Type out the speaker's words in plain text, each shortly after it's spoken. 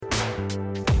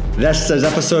This is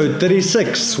episode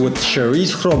 36 with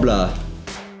Cherize Grobler.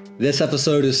 This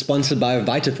episode is sponsored by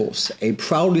Vitaforce, a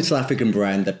proudly South African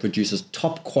brand that produces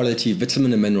top quality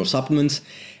vitamin and mineral supplements,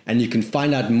 and you can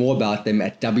find out more about them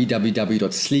at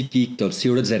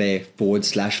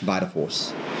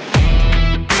www.sleekgeek.co.za/Vitaforce.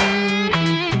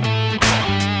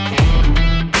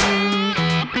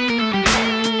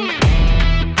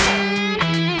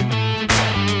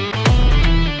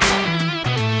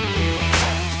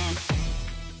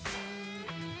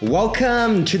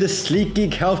 Welcome to the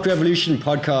Sleekgeek Health Revolution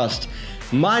podcast.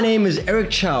 My name is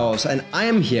Eric Charles and I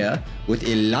am here with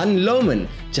Ilan Lohman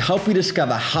to help you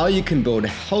discover how you can build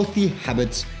healthy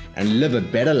habits and live a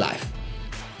better life.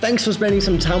 Thanks for spending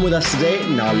some time with us today.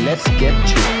 Now let's get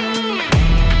to it.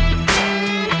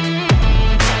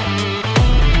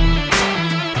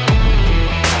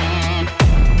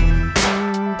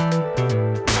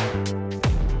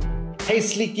 Hey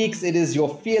Sleek Geeks, it is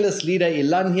your fearless leader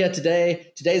Ilan here today.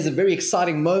 Today is a very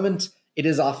exciting moment. It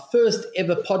is our first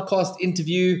ever podcast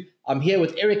interview. I'm here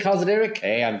with Eric. How's it, Eric?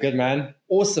 Hey, I'm good, man.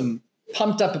 Awesome.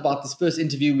 Pumped up about this first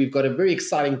interview. We've got a very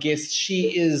exciting guest.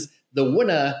 She is the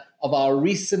winner of our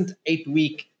recent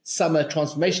 8-week summer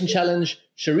transformation challenge,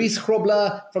 Cherize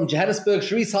Grobler from Johannesburg.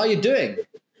 Cherize, how are you doing?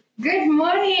 Good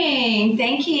morning.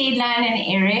 Thank you, Ilan and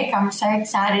Eric. I'm so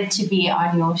excited to be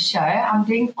on your show. I'm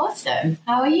doing awesome.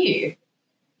 How are you?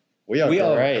 We are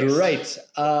great.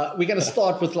 We're going to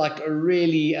start with like a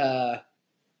really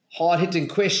hard-hitting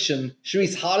question.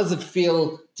 Cherize, how does it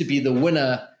feel to be the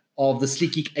winner of the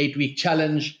Sleekgeek 8-week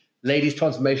challenge, ladies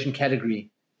transformation category?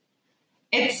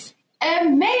 It's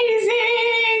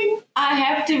amazing. I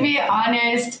have to be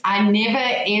honest. I never,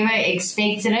 ever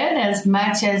expected it as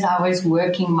much as I was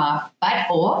working my butt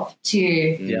off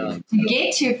to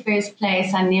get to first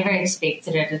place. I never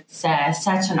expected it. It's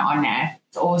such an honor.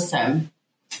 It's awesome.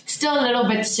 Still a little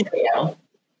bit surreal.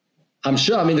 I'm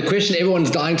sure. I mean, the question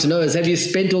everyone's dying to know is, have you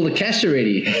spent all the cash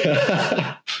already?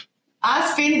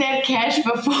 I spent that cash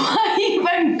before I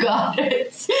even got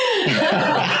it.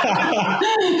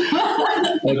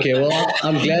 Okay, well,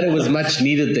 I'm glad it was much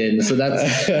needed then. So that's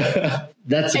a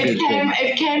good thing.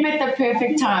 It came at the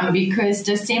perfect time because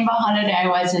December holiday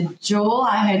was a jewel.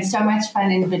 I had so much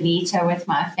fun in Benito with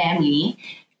my family.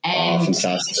 And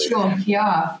sure,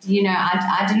 yeah, you know,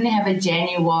 I didn't have a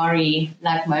January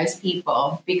like most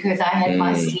people because I had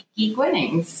my Sleekgeek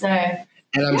winnings. So, and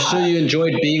I'm sure you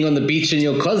enjoyed being on the beach in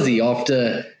your cozy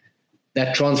after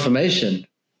that transformation.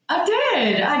 I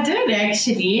did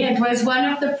actually. It was one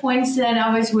of the points that I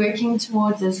was working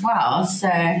towards as well. So,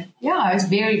 yeah, I was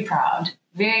very proud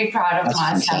of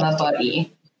my summer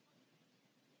body.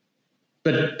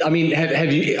 But I mean,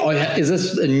 is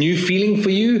this a new feeling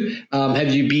for you?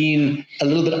 Have you been a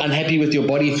little bit unhappy with your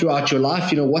body throughout your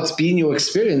life? You know, what's been your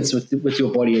experience with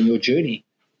your body and your journey?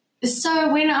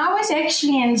 So when I was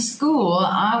actually in school,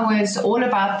 I was all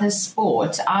about the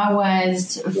sport. I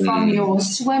was from your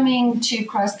swimming to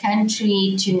cross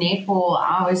country to netball.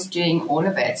 I was doing all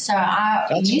of it. So I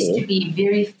used to be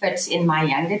very fit in my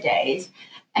younger days.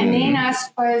 And then I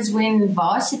suppose when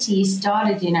varsity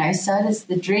started, you know, so does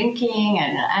the drinking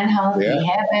and unhealthy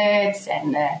habits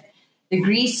and the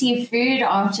greasy food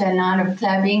after a night of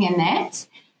clubbing and that.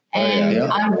 And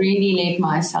I really let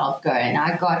myself go. And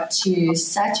I got to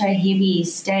such a heavy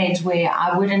stage where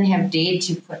I wouldn't have dared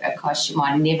to put a costume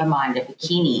on, never mind a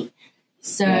bikini.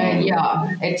 So,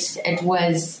 it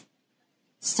was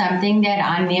something that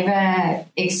I never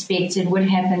expected would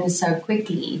happen so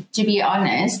quickly. To be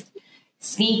honest,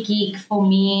 Sleekgeek for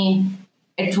me,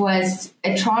 it was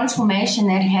a transformation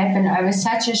that happened over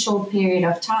such a short period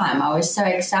of time. I was so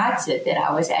excited that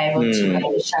I was able to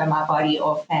really show my body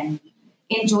off and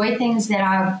enjoy things that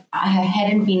I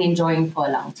hadn't been enjoying for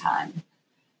a long time.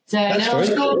 So little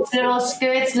shorts, little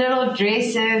skirts, little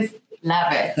dresses,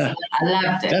 love it. I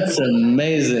loved it. That's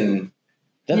amazing.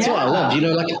 That's what I love. You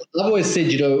know, like I've always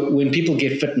said, you know, when people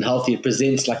get fit and healthy, it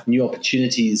presents like new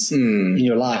opportunities in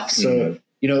your life. So,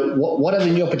 you know, what are the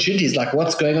new opportunities? Like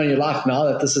what's going on in your life now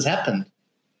that this has happened?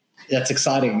 That's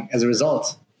exciting as a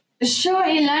result. Sure,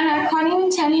 Ilan, I can't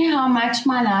even tell you how much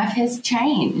my life has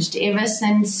changed ever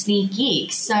since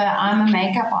Sleekgeek. So I'm a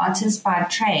makeup artist by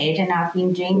trade and I've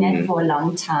been doing that for a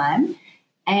long time.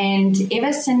 And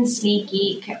ever since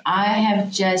Sleekgeek, I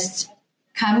have just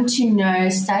come to know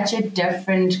such a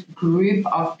different group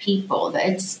of people.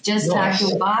 It's just like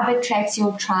your vibe attracts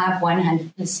your tribe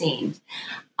 100%.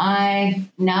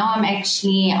 Now I'm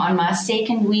actually on my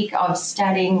second week of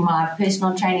studying my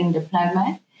personal training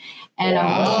diploma. And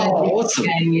I'm also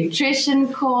doing a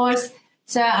nutrition course.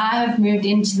 So I have moved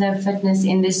into the fitness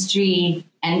industry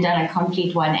and done a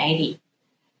complete 180.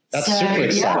 That's super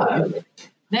exciting.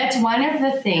 That's one of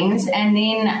the things. And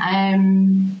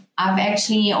then I've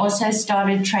actually also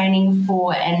started training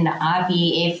for an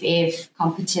IBFF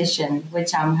competition,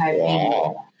 which I'm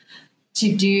hoping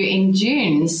to do in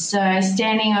June. So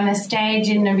standing on a stage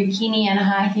in a bikini and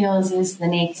high heels is the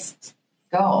next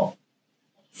goal.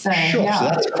 So, sure. yeah. So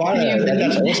that's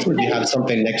that's awesome. You have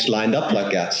something next lined up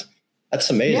like that. That's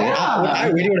amazing. Yeah. What I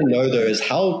really want to know though is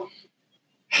how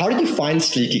did you find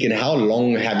Sleekgeek and how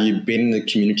long have you been in the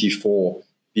community for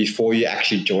before you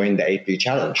actually joined the 8-week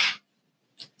challenge?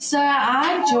 So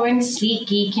I joined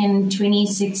Sleekgeek in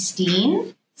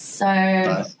 2016. So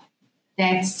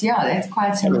Nice. that's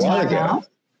quite some time now.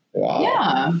 Wow.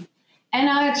 Yeah. And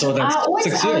I was always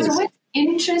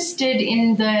interested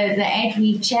in the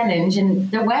 8-week challenge.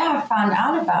 And the way I found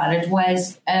out about it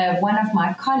was one of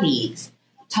my colleagues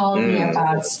told me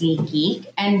about Sleekgeek,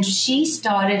 and she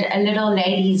started a little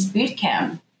ladies boot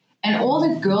camp, and all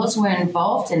the girls were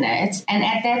involved in it. And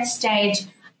at that stage,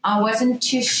 I wasn't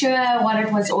too sure what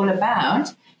it was all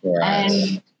about. Right.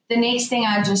 And the next thing,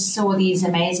 I just saw these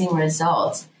amazing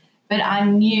results. But I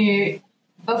knew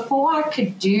before I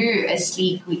could do a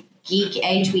Sleekgeek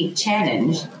 8-week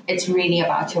challenge, it's really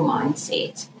about your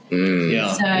mindset. So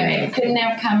it couldn't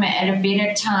have come at a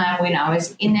better time when I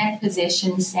was in that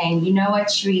position saying, you know what,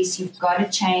 Cherize, you've got to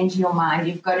change your mind.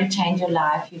 You've got to change your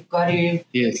life. You've got to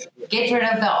get rid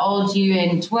of the old you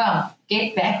and,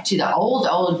 get back to the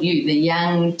old you, the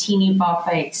young, teeny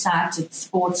bopper, excited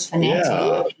sports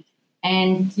fanatic.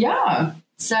 And,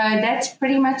 so that's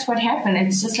pretty much what happened.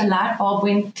 It's just a light bulb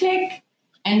went click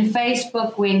and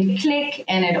Facebook went click,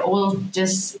 and it all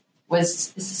just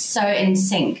was so in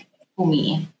sync for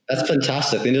me. That's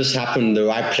fantastic. It just happened the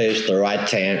right place, the right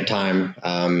time.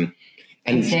 And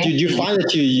exactly. Did you find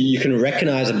that you can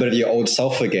recognize a bit of your old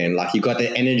self again? Like you got the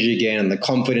energy again and the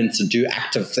confidence to do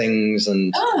active things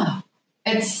and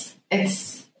it's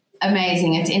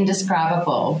amazing. It's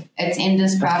indescribable.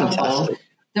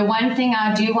 The one thing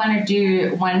I do want to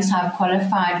do once I've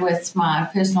qualified with my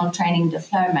personal training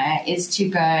diploma is to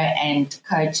go and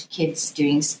coach kids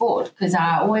doing sport, because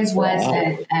I always was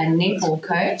a netball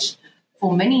coach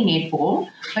for mini netball,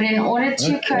 but in order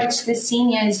to coach the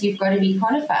seniors, you've got to be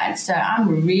qualified. So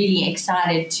I'm really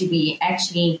excited to be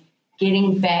actually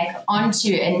getting back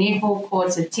onto a netball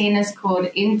court, a tennis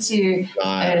court, into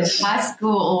a high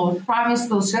school or primary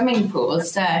school swimming pool.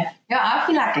 So I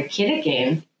feel like a kid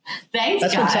again. Thanks,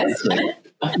 That's guys. Fantastic.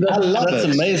 I love That's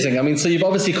it. amazing. I mean, so you've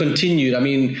obviously continued. I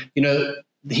mean,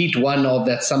 Heat 1 of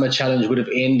that summer challenge would have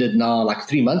ended now like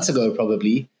 3 months ago,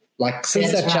 probably. Like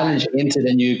since that challenge entered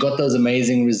and you got those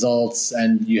amazing results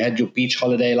and you had your beach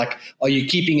holiday, like are you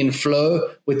keeping in flow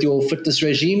with your fitness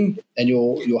regime and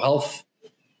your health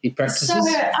practices? So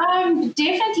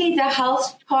definitely the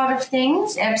health part of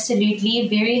things, absolutely.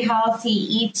 Very healthy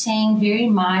eating, very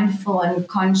mindful and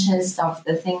conscious of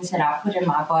the things that I put in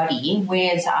my body,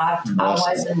 whereas I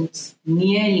wasn't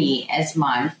nearly as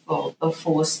mindful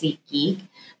before Sleekgeek.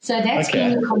 So that's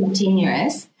been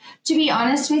continuous. To be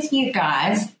honest with you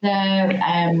guys,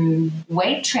 the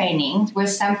weight training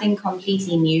was something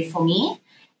completely new for me.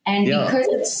 And because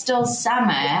it's still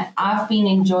summer, I've been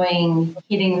enjoying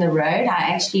hitting the road.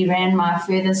 I actually ran my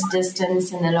furthest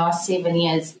distance in the last 7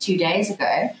 years 2 days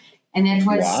ago, and that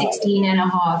was 16 and a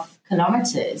half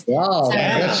kilometers. Wow, so,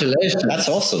 congratulations. That's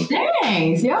awesome.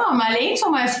 Thanks. Yeah, my legs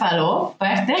almost fell off,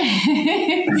 but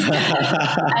thanks.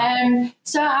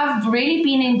 So I've really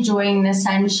been enjoying the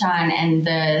sunshine and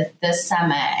the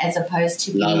summer as opposed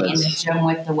to being in the gym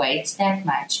with the weights that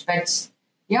much. But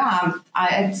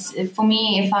it's for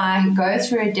me, if I go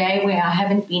through a day where I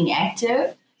haven't been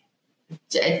active,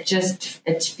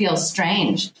 it feels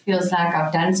strange. It feels like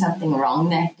I've done something wrong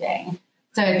that day.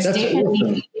 So it's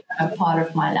definitely a part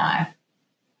of my life.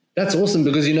 That's awesome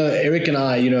because, Eric and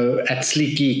I, at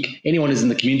Sleekgeek, anyone who's in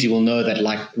the community will know that,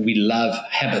 like, we love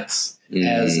habits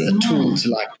as a tool to,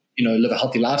 like, live a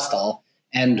healthy lifestyle.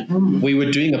 And we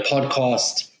were doing a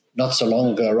podcast not so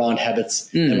long ago around habits.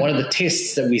 And one of the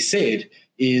tests that we said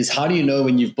is, how do you know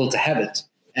when you've built a habit?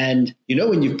 And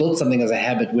when you've built something as a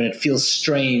habit, when it feels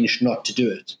strange not to do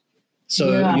it.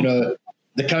 So,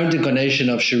 the current incarnation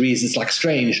of Cherize is like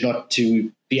strange not to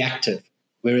be active.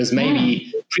 Whereas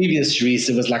maybe previous Cherize,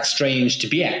 it was like strange to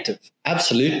be active.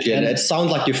 Absolutely. And it sounds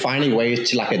like you're finding ways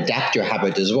to like adapt your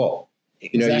habit as well.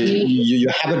 Exactly.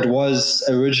 Your habit was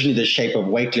originally the shape of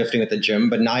weightlifting at the gym,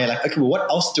 but now you're like, okay, well, what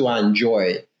else do I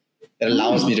enjoy that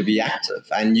allows me to be active?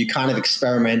 And you kind of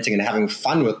experimenting and having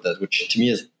fun with it, which to me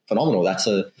is phenomenal. That's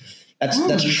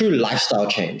true lifestyle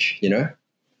change,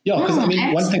 Yeah, because one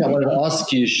thing I wanted to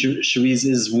ask you, Cherize,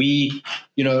 is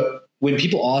when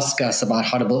people ask us about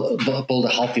how to build a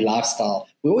healthy lifestyle,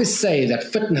 we always say that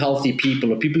fit and healthy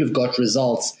people or people who've got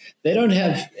results, they don't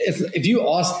have, if you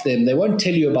ask them, they won't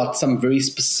tell you about some very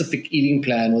specific eating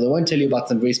plan, or they won't tell you about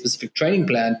some very specific training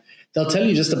plan. They'll tell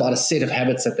you just about a set of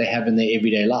habits that they have in their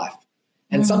everyday life.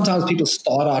 And sometimes people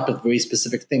start out with very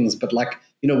specific things, but like,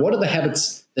 what are the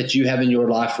habits that you have in your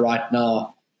life right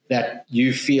now that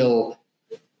you feel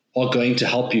are going to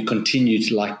help you continue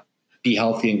to like be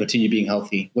healthy and continue being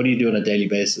healthy? What do you do on a daily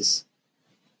basis?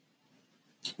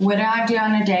 What do I do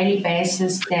on a daily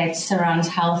basis that surrounds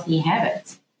healthy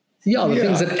habits? Yeah, the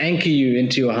things that anchor you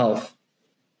into your health.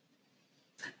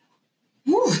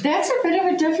 Ooh, that's a bit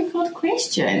of a difficult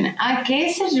question. I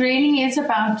guess it really is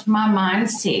about my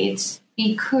mindset,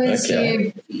 because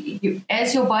you,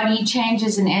 as your body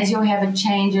changes and as your habit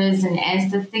changes and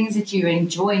as the things that you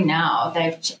enjoy now,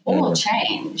 they've all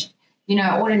changed.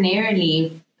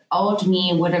 Ordinarily, old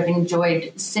me would have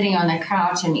enjoyed sitting on the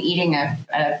couch and eating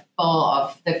a bowl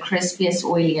of the crispiest,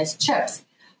 oiliest chips.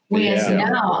 Whereas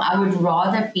now I would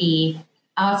rather be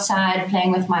outside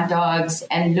playing with my dogs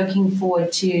and looking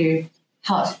forward to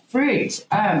health fruit.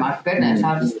 Oh my goodness,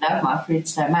 I just love my fruit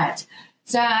so much.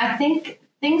 So I think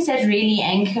things that really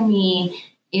anchor me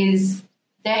is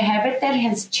the habit that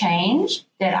has changed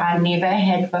that I never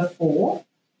had before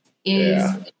is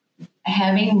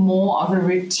having more of a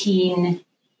routine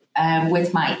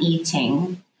with my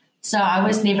eating. So I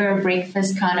was never a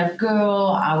breakfast kind of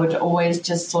girl. I would always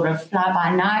just sort of fly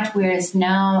by night, whereas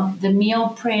now the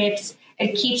meal preps,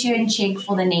 it keeps you in check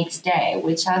for the next day,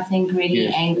 which I think really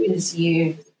anchors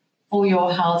you for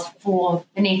your health for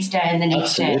the next day and the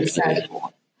next day and so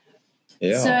forth.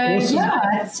 Yeah.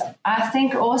 So, I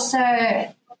think also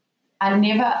I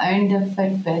never owned a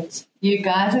Fitbit. You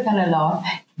guys are going to laugh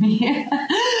at me.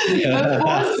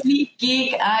 Before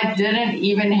Sleekgeek, I didn't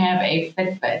even have a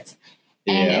Fitbit.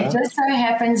 And it just so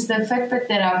happens the Fitbit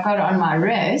that I've got on my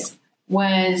wrist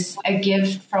was a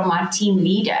gift from my team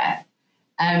leader.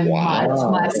 My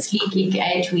Sleekgeek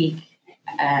 8-week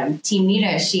team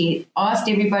leader. She asked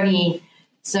everybody,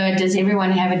 so does everyone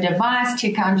have a device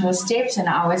to count your steps? And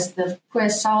I was the poor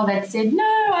soul that said, no,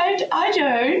 I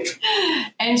don't.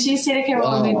 And she said, okay,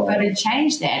 well, we've got to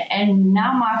change that. And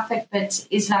now my Fitbit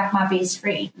is like my best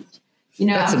friend.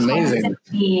 That's I'm amazing.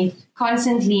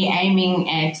 Constantly aiming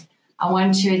at, I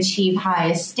want to achieve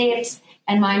higher steps.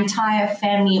 And my entire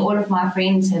family, all of my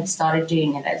friends have started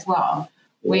doing it as well.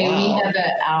 Where we have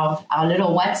our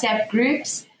little WhatsApp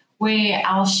groups where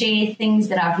I'll share things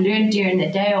that I've learned during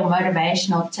the day or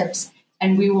motivational tips,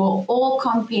 and we will all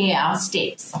compare our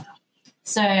steps.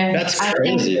 So that's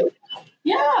crazy.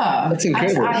 That's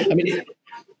incredible. I mean,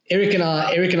 Eric and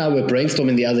I were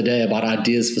brainstorming the other day about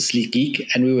ideas for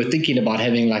Sleekgeek, and we were thinking about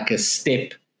having like a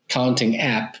step counting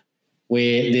app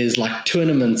where there's like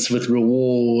tournaments with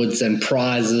rewards and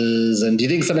prizes. And do you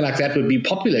think something like that would be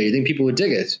popular? You think people would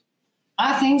dig it?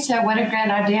 I think so. What a great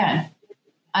idea.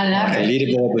 I love it.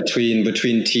 The leaderboard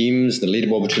between teams, the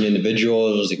leaderboard between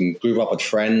individuals, you can group up with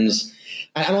friends.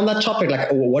 And on that topic, like,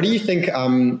 what do you think,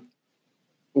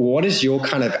 what is your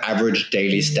kind of average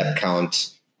daily step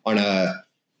count on a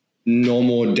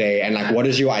normal day? And like, what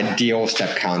is your ideal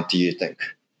step count, do you think?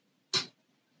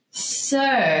 So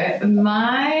it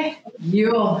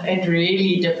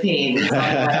really depends on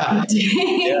what I'm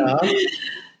doing.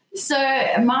 So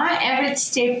my average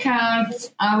step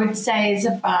count, I would say, is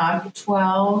about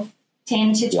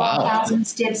 10 to 12,000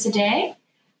 steps a day.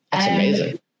 That's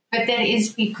amazing. But that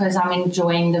is because I'm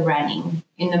enjoying the running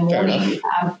in the morning.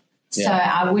 So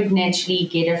I would naturally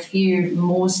get a few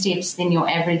more steps than your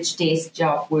average desk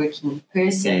job working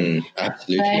person.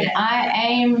 Absolutely. But I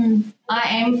aim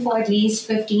for at least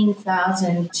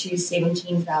 15,000 to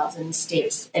 17,000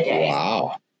 steps a day.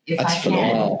 Wow. That's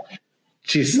phenomenal.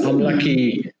 Jeez, I'm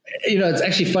lucky. It's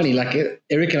actually funny. Like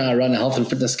Eric and I run a health and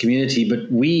fitness community, but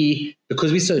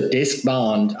because we're so desk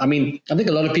bound, I mean, I think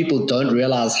a lot of people don't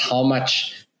realize how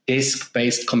much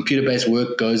desk-based, computer-based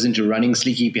work goes into running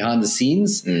Sleekgeek behind the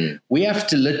scenes. We have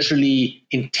to literally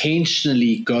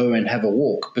intentionally go and have a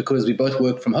walk because we both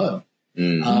work from home.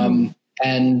 And,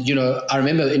 I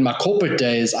remember in my corporate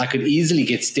days, I could easily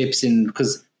get steps in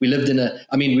because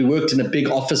we worked in a big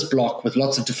office block with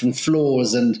lots of different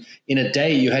floors. And in a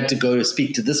day, you had to go to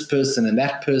speak to this person and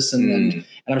that person. And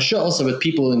I'm sure also with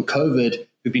people in COVID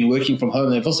who've been working from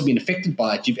home, they've also been affected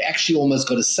by it. You've actually almost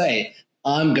got to say,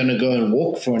 I'm going to go and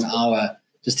walk for an hour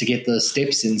just to get those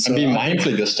steps in. So and be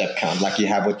mindful of your step count like you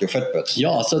have with your Fitbit.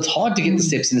 Yeah, so it's hard to get the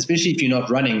steps in, especially if you're not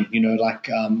running,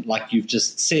 like you've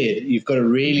just said. You've got to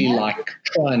really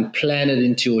try and plan it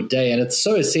into your day. And it's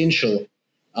so essential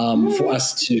for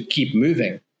us to keep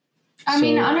moving. I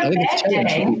mean, on a bad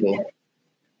day,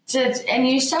 And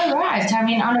you're so right. I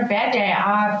mean, on a bad day,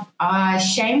 I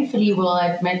shamefully will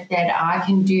admit that I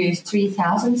can do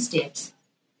 3,000 steps.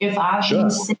 If I've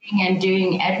been sitting and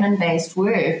doing admin-based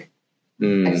work,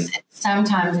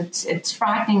 sometimes it's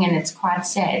frightening and it's quite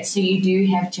sad. So you do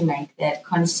have to make that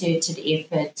concerted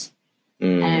effort.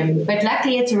 But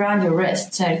luckily it's around your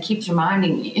wrist, so it keeps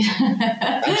reminding you.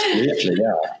 Absolutely,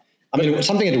 yeah. I mean,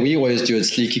 something that we always do at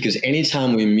Sleekgeek is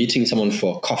anytime we're meeting someone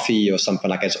for coffee or something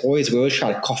like that, we always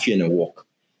try coffee and a walk.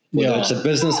 Whether it's a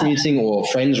business meeting or a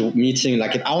friends meeting,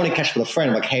 like if I want to catch up with a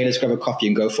friend, I'm like, hey, let's grab a coffee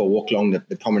and go for a walk along the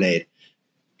promenade.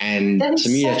 And to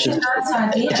me, it's just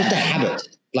a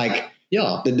habit. Like,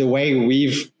 the way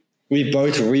we've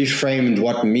both reframed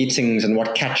what meetings and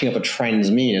what catching up with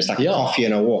friends mean. It's like coffee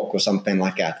and a walk or something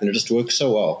like that. And it just works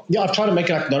so well. Yeah, I've tried to make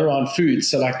it like not around food.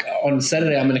 So like on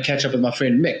Saturday, I'm going to catch up with my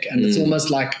friend Mick. And it's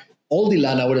almost like old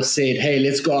Ilan, I would have said, hey,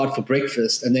 let's go out for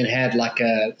breakfast, and then had like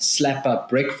a slap up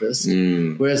breakfast.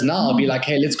 Whereas now I'll be like,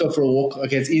 hey, let's go for a walk.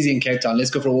 Okay, it's easy in Cape Town. Let's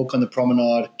go for a walk on the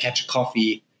promenade, catch a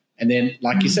coffee. And then,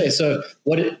 like you say,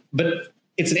 but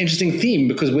it's an interesting theme,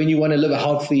 because when you want to live a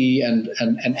healthy and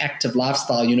active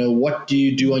lifestyle, what do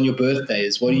you do on your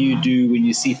birthdays? What do you do when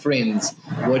you see friends?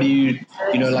 What do you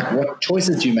like what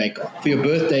choices do you make? For your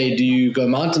birthday, do you go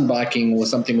mountain biking or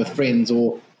something with friends,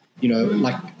 or,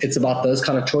 like it's about those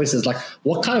kind of choices. Like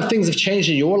what kind of things have changed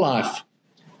in your life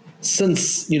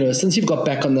since you've got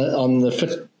back on the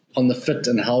fit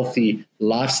and healthy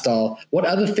lifestyle? What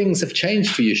other things have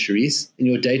changed for you, Cherize, in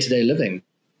your day-to-day living?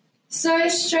 So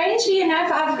strangely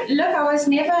enough, I was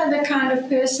never the kind of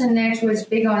person that was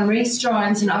big on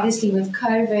restaurants, and obviously with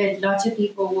COVID, lots of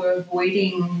people were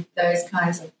avoiding those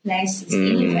kinds of places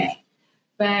anyway.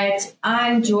 But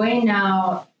I enjoy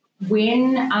now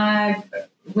when I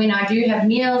do have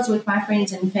meals with my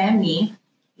friends and family,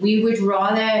 we would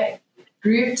rather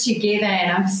group together,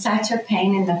 and I'm such a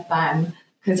pain in the bum.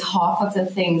 Because half of the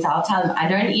things I'll tell them, I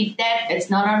don't eat that. It's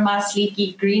not on my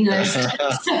Sleekgeek green list.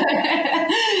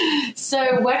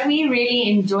 So what we really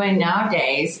enjoy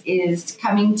nowadays is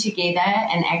coming together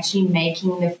and actually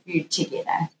making the food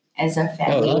together as a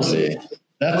family.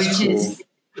 That's cool. Is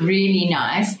really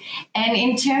nice. And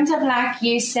in terms of, like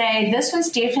you say, this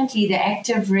was definitely the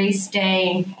active rest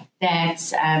day that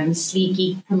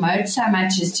Sleekgeek promotes so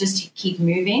much, is just to keep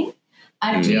moving.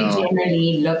 I do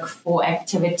generally look for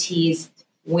activities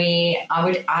where I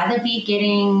would either be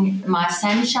getting my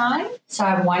sunshine, so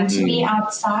I want to be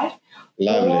outside,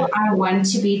 or I want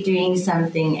to be doing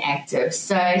something active.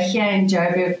 So here in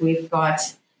Joburg, we've got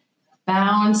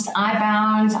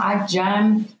I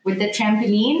jump with the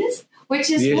trampolines,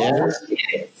 which is more for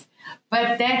kids.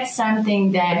 But that's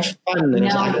something that fun.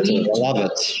 I love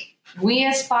it. We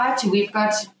aspire to. We've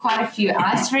got quite a few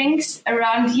ice rinks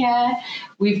around here.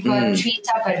 We've got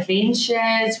treetop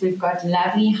adventures. We've got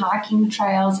lovely hiking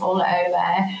trails all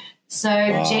over. So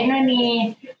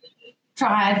generally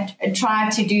try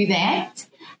to do that.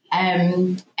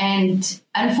 And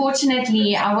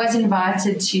unfortunately, I was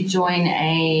invited to join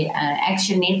a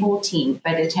action netball team,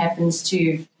 but it happens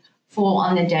to fall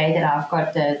on the day that I've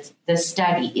got the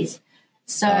studies.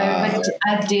 So, but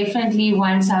I definitely,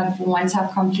 once I've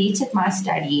completed my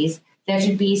studies, that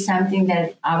would be something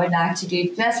that I would like to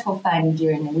do just for fun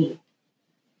during the week.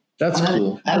 That's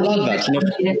cool. I love that.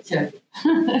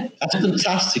 That's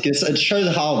fantastic. It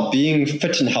shows how being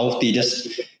fit and healthy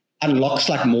just unlocks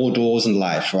like more doors in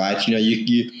life, right?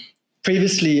 You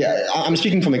previously, I'm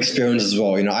speaking from experience as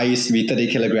well. I used to be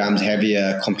 30 kilograms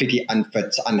heavier, completely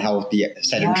unfit, unhealthy,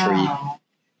 sedentary,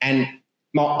 and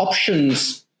my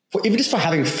options, even just for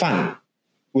having fun,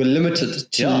 were limited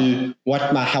to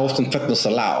what my health and fitness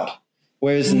allowed.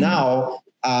 Whereas now,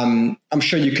 I'm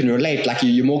sure you can relate, like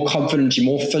you're more confident, you're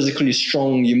more physically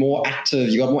strong, you're more active,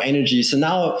 you got more energy. So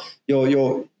now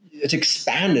it's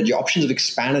expanded, your options have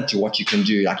expanded to what you can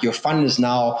do. Like your fun is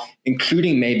now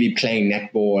including maybe playing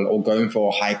netball or going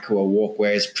for a hike or a walk,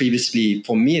 whereas previously,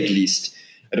 for me at least,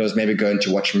 it was maybe going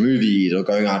to watch movies or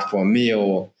going out for a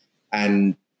meal.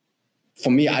 And for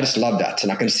me, I just love that,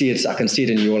 and I can see it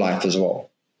in your life as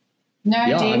well. No,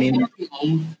 definitely. I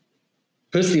mean,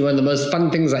 personally, one of the most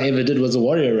fun things I ever did was a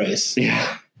warrior race.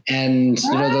 Yeah, and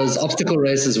those obstacle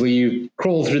races where you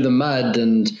crawl through the mud,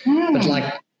 but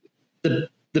like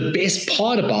the best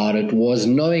part about it was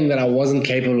knowing that I wasn't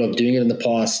capable of doing it in the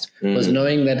past. Was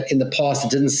knowing that in the past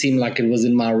it didn't seem like it was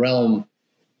in my realm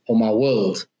or my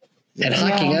world. And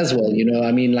hiking as well,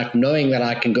 I mean, like knowing that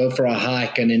I can go for a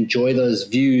hike and enjoy those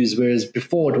views, whereas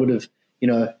before it would have,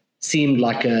 seemed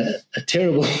like a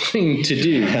terrible thing to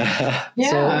do.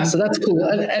 So that's cool.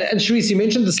 And Cherize, you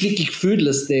mentioned the Sleekgeek food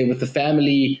list there with the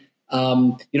family.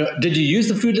 Did you use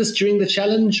the food list during the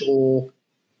challenge, or?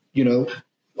 are you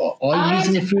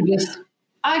using the food list?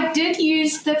 I did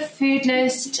use the food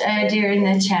list during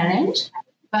the challenge,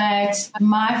 but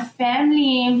my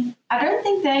family, I don't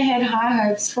think they had high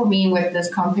hopes for me with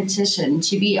this competition.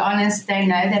 To be honest, they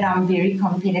know that I'm very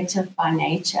competitive by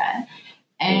nature.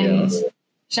 And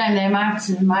shame, they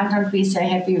might not be so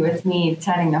happy with me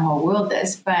telling the whole world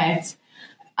this, but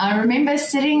I remember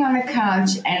sitting on the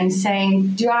couch and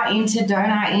saying, do I enter,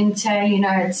 don't I enter?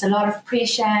 It's a lot of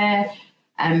pressure. How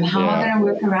am I going to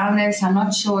work around this? I'm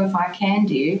not sure if I can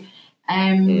do.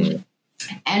 And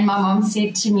my mom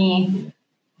said to me,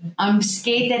 I'm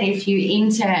scared that if you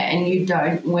enter and you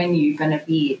don't win, you're going to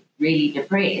be really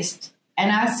depressed.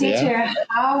 And I said to her,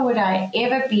 how would I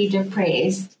ever be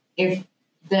depressed if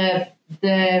the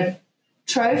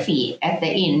trophy at the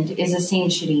end is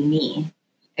essentially me?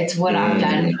 It's what I've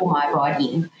done for my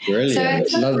body. Brilliant.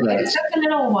 So it took a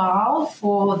little while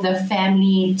for the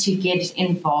family to get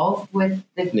involved with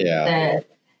the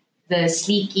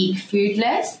Sleekgeek food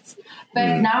lists.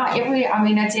 But now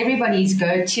it's everybody's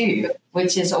go-to,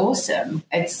 which is awesome.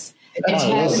 It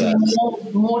has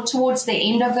more towards the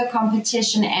end of the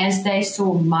competition as they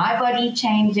saw my body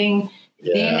changing.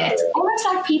 Then it's almost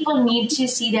like people need to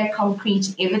see that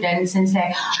concrete evidence and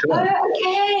say,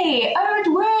 it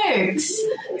works.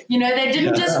 They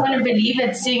didn't just want to believe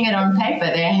it, seeing it on paper.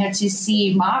 They had to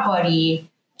see my body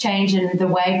change and the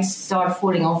weight start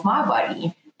falling off my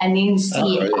body and then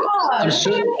see,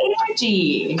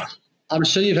 energy. I'm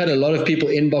sure you've had a lot of people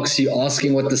inbox you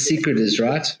asking what the secret is,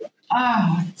 right?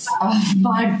 Oh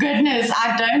my goodness,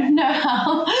 I don't know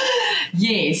how.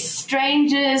 Yes,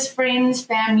 strangers, friends,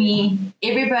 family,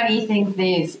 everybody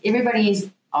is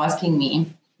asking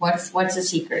me, what's the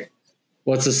secret?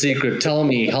 What's the secret? Tell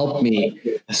me, help me.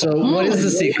 So what is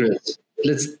the secret?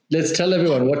 Let's tell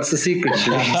everyone what's the secret,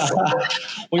 Cherize.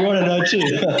 We want to know too.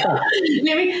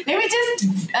 let me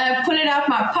just pull it out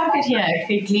my pocket here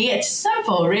quickly. It's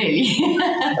simple, really.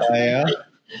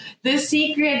 The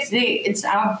secret, it's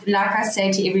like I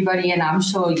say to everybody, and I'm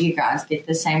sure you guys get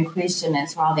the same question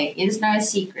as well. There is no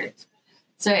secret.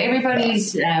 So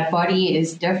everybody's body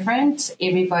is different.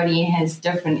 Everybody has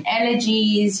different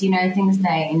allergies, things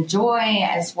they enjoy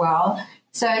as well.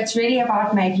 So it's really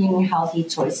about making healthy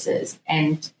choices.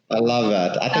 And I love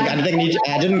that. I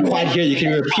didn't quite hear you.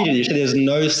 Can you repeat it? You said there's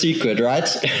no secret, right?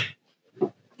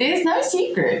 There's no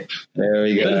secret. There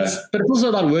we go. But it's also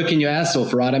about working your ass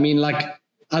off, right? I mean, like,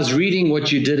 I was reading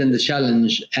what you did in the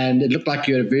challenge, and it looked like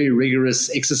you had a very rigorous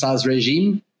exercise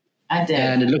regime. I did.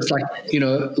 And it looks like,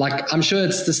 I'm sure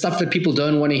it's the stuff that people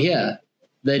don't want to hear.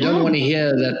 They don't want to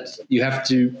hear that you have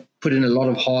to put in a lot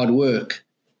of hard work.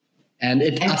 And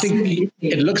I think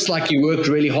it looks like you worked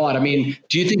really hard. I mean,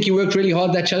 do you think you worked really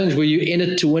hard that challenge? Were you in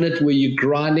it to win it? Were you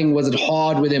grinding? Was it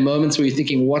hard? Were there moments where you're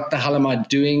thinking, what the hell am I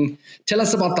doing? Tell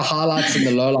us about the highlights and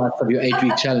the lowlights of your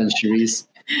 8-week challenge, Cherize.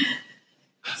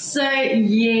 So,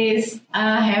 yes,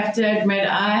 I have to admit,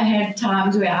 I had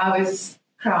times where I was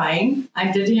crying.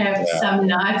 I did have some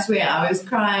nights where I was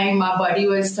crying. My body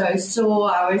was so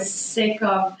sore. I was sick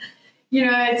of,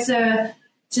 it's a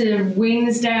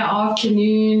Wednesday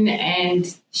afternoon,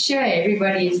 and sure,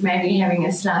 everybody is maybe having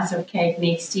a slice of cake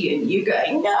next to you, and you're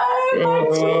going, no,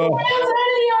 it's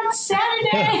only on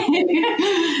Saturday.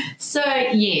 So,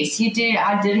 yes, you do.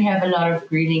 I did have a lot of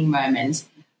grueling moments,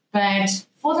 but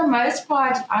for the most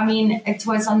part, I mean, it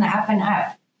was on the up and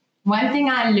up. One thing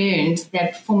I learned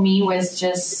that for me was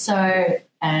just so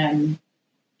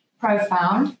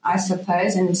profound, I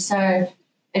suppose, and so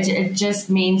it just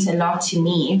meant a lot to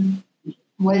me,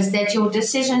 was that your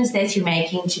decisions that you're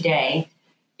making today,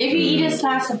 if you eat a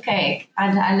slice of cake,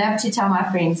 and I love to tell my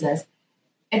friends this,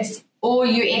 or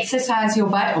you exercise your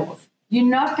butt off, you're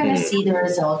not going to see the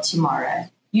result tomorrow.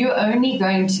 You're only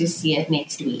going to see it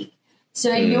next week.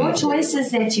 So your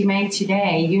choices that you make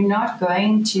today, you're not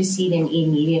going to see them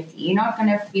immediately. You're not going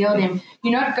to feel them.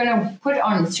 You're not going to put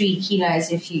on 3 kilos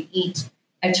if you eat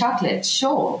a chocolate,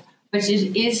 sure, but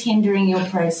it is hindering your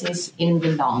process in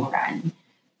the long run.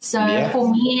 So for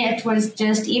me, it was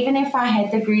just, even if I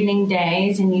had the grueling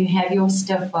days and you have your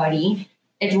stiff body,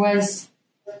 it was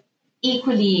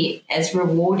equally as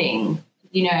rewarding,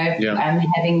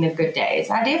 having the good days.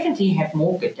 I definitely have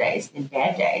more good days than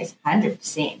bad days,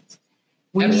 100%.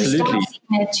 When you start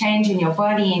seeing that change in your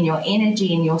body and your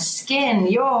energy and your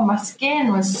skin, my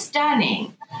skin was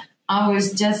stunning. I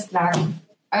was just like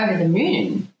over the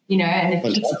moon, and it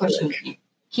keeps pushing you,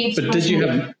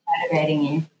 motivating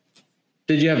you.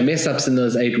 Did you have mess ups in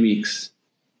those 8 weeks?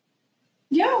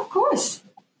 Yeah, of course.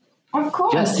 Of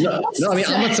course. No, I mean,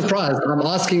 I'm not surprised. I'm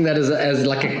asking that as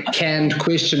like a canned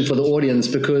question for the audience,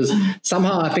 because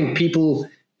somehow I think people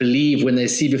believe when they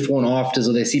see before and afters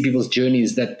or they see people's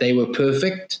journeys that they were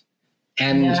perfect.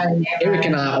 And Eric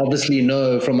and I obviously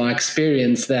know from our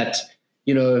experience that,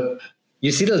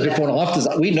 you see those before and afters.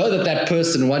 We know that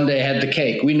person one day had the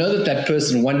cake. We know that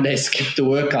person one day skipped the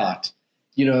workout.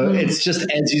 It's just,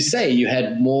 as you say, you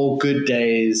had more good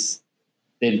days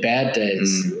than bad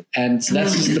days. And so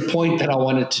that's just the point that I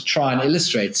wanted to try and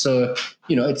illustrate. So,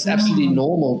 it's absolutely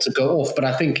normal to go off, but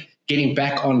I think getting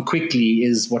back on quickly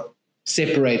is what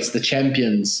separates the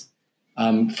champions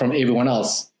from everyone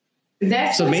else.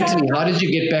 So mentally, how did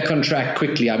you get back on track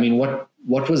quickly? I mean,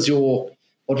 what was your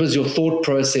thought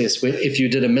process if you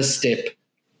did a misstep?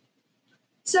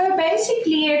 So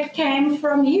basically it came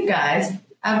from you guys,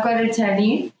 I've got to tell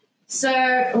you. So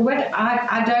what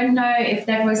I don't know if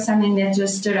that was something that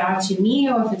just stood out to me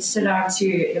or if it stood out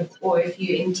or if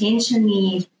you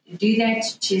intentionally do that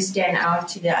to stand out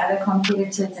to the other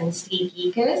competitors and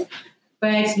Sleekgeekers.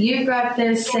 But you've got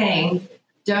this saying,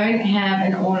 don't have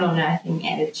an all or nothing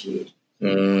attitude.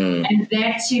 And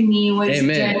that to me was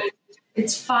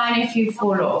it's fine if you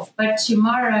fall off, but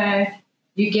tomorrow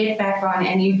you get back on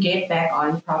and you get back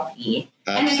on properly.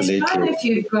 Absolutely. And it's fine if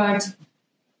you've got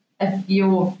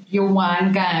your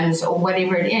wine guns or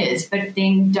whatever it is, but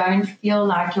then don't feel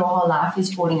like your whole life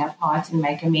is falling apart and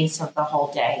make a mess of the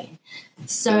whole day.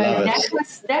 So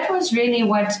that was really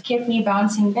what kept me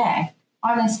bouncing back,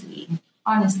 honestly.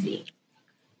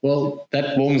 Well,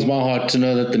 that warms my heart to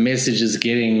know that the message is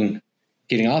getting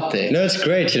out there. No, it's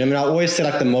great. I always say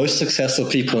the most successful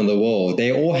people in the world,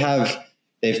 they all have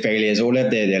their failures, all have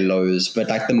their lows, but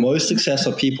the most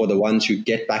successful people are the ones who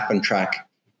get back on track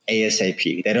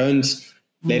ASAP. They don't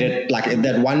let it,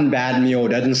 that one bad meal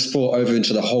doesn't spill over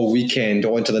into the whole weekend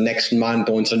or into the next month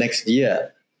or into the next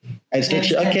year. It's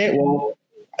literally, okay, well,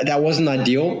 that wasn't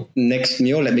ideal. Next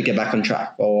meal, let me get back on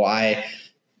track. Or I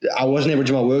wasn't able to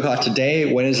do my workout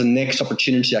today. When is the next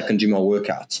opportunity I can do my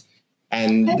workout?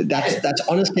 And that's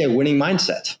honestly a winning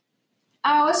mindset.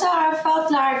 I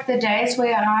felt like the days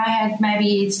where I had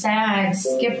maybe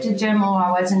skipped a gym or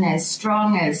I wasn't as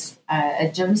strong as a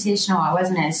gym session or I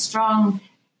wasn't as strong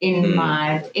in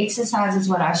my exercises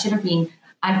what I should have been,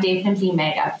 I definitely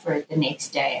made up for it the next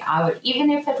day. I would, even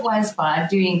if it was by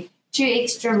doing 2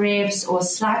 extra reps or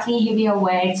slightly heavier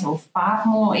weights or 5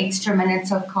 more extra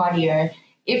minutes of cardio,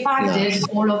 if I did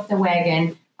fall off the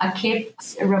wagon, I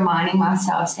kept reminding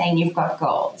myself saying, you've got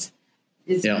goals.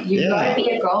 You've got to be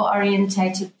a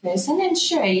goal-orientated person, and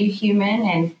sure, you're human,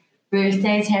 and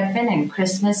birthdays happen, and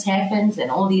Christmas happens, and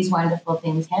all these wonderful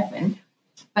things happen.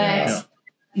 But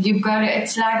you've got to,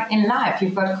 it's like in life,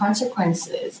 you've got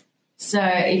consequences. So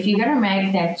if you're going to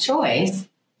make that choice,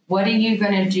 what are you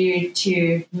going to do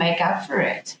to make up for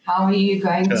it? How are you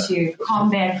going to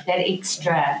combat that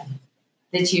extra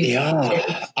that you?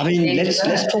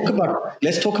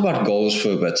 Let's talk about goals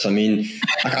for a bit.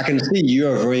 I can see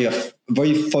you're a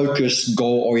very focused,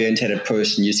 goal-oriented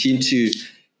person. You seem to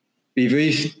be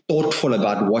very thoughtful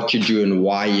about what you do and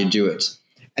why you do it.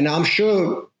 And I'm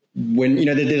sure when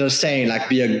there's a saying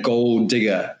be a goal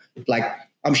digger.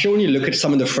 I'm sure when you look at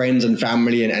some of the friends and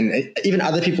family and even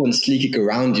other people in Sleekgeek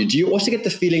around you, do you also get the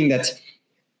feeling that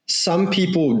some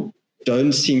people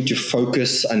don't seem to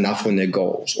focus enough on their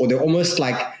goals, or they're almost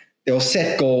they'll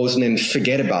set goals and then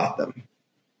forget about them?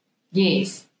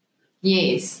 Yes,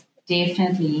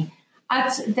 definitely.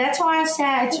 That's why I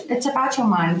say it's about your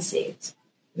mindset.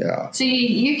 Yeah. So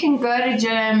you can go to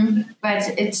gym, but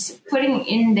it's putting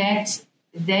in that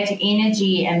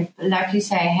energy and, like you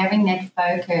say, having that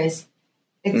focus.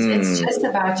 It's just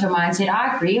about your mindset.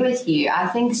 I agree with you. I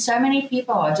think so many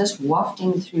people are just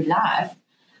wafting through life.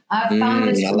 I found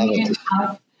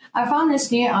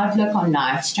this new outlook on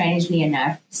life, strangely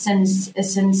enough, since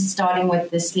starting with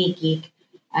the Sleekgeek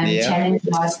challenge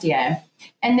last year.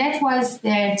 And that was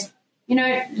that,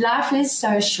 life is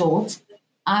so short.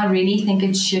 I really think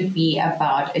it should be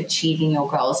about achieving your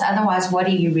goals. Otherwise, what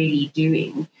are you really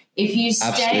doing? If you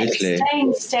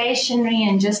staying stationary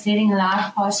and just letting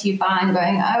life pass you by and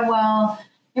going, oh, well,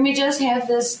 let me just have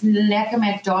this lekker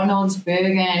McDonald's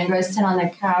burger and go sit on the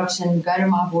couch and go to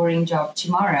my boring job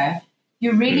tomorrow,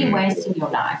 you're really wasting your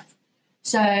life.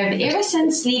 So ever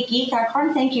since Sleekgeek, I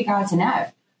can't thank you guys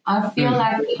enough. I feel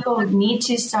like people need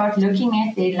to start looking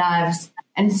at their lives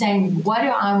and saying, what do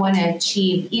I want to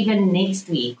achieve even next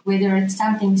week? Whether it's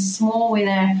something small,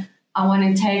 whether I want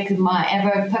to take my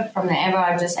avo pick from the avo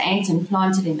I just ate and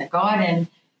plant it in the garden.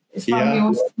 From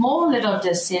your small little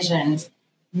decisions,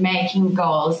 making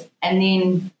goals, and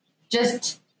then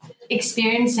just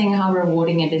experiencing how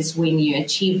rewarding it is when you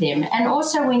achieve them, and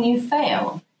also when you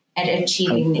fail at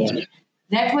achieving them.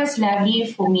 That was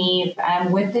lovely for me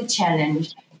with the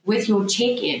challenge. with your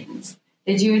check-ins,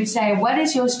 that you would say, what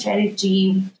is your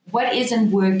strategy? What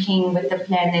isn't working with the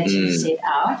plan that you set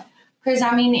out? Because,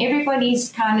 I mean,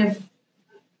 everybody's kind of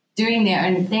doing their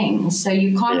own thing. So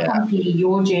you can't compare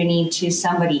your journey to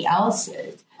somebody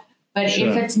else's. But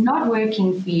if it's not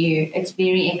working for you, it's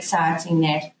very exciting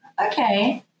that,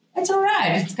 okay, it's all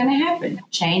right. It's going to happen.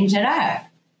 Change it up.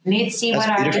 Let's see what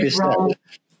I did wrong.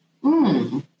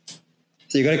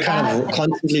 So you got to kind of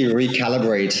constantly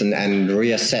recalibrate and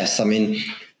reassess. I mean,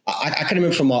 I can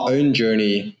remember from my own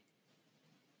journey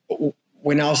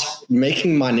when I was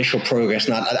making my initial progress,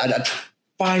 and I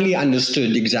finally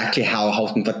understood exactly how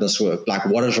health and fitness work, like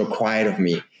what is required of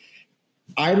me.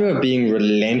 I remember being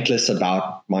relentless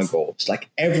about my goals. Like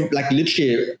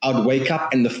literally, I'd wake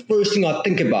up and the first thing I'd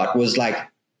think about was like,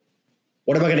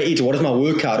 what am I going to eat? Or what is my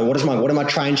workout? Or what am I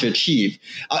trying to achieve?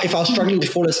 If I was struggling to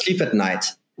fall asleep at night,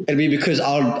 it'd be because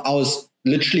I was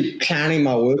literally planning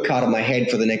my workout in my head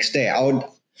for the next day. I would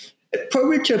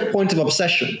probably to a point of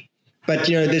obsession. But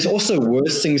there's also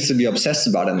worse things to be obsessed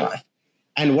about in life.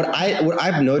 And what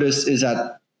I've noticed is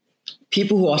that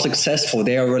people who are successful,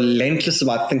 they are relentless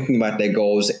about thinking about their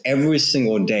goals every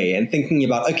single day and thinking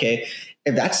about, okay,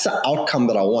 if that's the outcome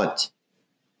that I want,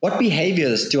 what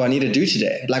behaviors do I need to do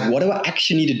today? Like, what do I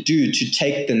actually need to do to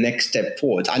take the next step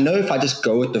forward? I know if I just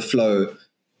go with the flow,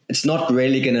 it's not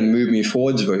really going to move me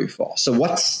forwards very far. So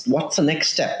what's the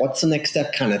next step? What's the next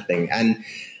step kind of thing? And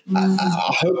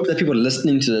I hope that people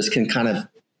listening to this can kind of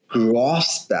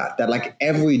grasp that like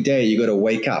every day you got to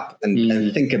wake up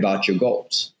and think about your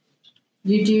goals.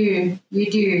 You do.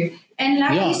 And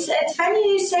you said, it's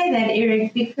funny you say that,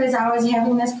 Eric, because I was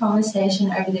having this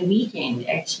conversation over the weekend,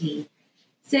 actually,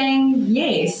 saying,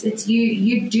 yes, it's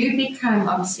you do become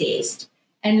obsessed.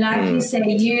 And you say,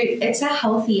 it's a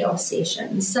healthy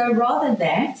obsession. So rather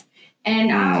that,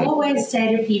 and I always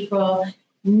say to people,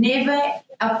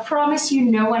 I promise you,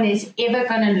 no one is ever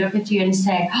going to look at you and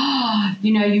say,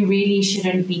 you really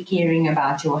shouldn't be caring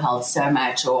about your health so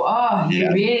much, or,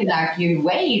 you're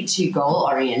way too goal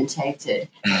orientated.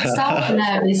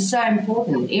 Self-love is so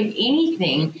important. If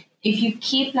anything, if you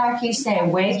keep, like you say,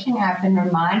 waking up and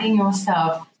reminding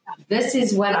yourself, this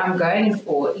is what I'm going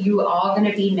for, you are going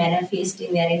to be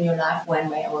manifesting that in your life one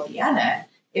way or the other.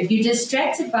 If you're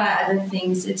distracted by other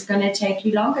things, it's going to take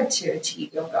you longer to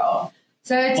achieve your goal.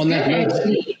 So it's on that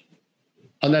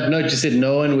note, you said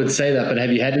no one would say that, but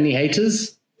have you had any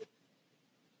haters?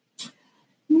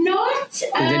 Not. Is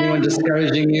anyone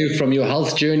discouraging you from your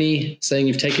health journey, saying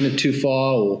you've taken it too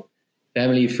far, or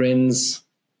family, friends?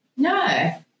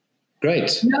 No.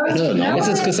 Great. No.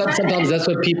 It's because sometimes that's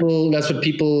what people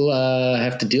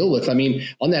have to deal with. I mean,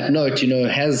 on that note,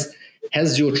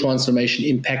 has your transformation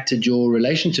impacted your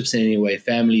relationships in any way?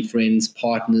 Family, friends,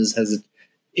 partners? Has it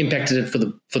impacted it for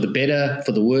the better,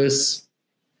 for the worse?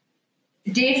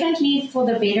 Definitely for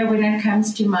the better when it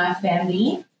comes to my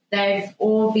family.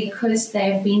 Because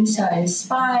they've been so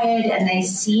inspired and they've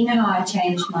seen how I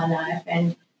changed my life,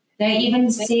 and they even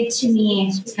said to me,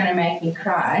 it's going to make me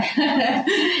cry.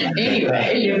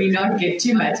 Anyway, let me not get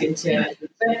too much into it.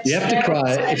 But you have to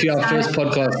cry if you're our first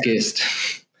podcast guest.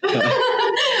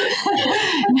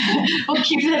 We'll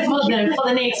keep that for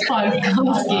the next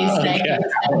podcast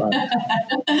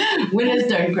guest. Winners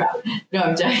don't cry. No,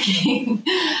 I'm joking.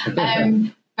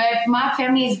 But my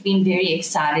family has been very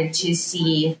excited to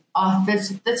see,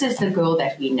 this is the girl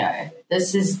that we know.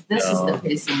 This is the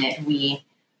person that we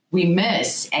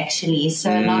miss, actually. So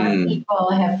a lot of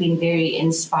people have been very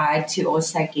inspired to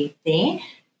also get there.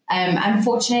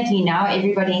 Unfortunately, now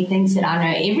everybody thinks that I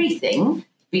know everything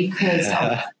because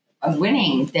of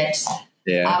winning. That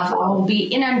I'll be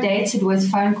inundated with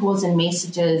phone calls and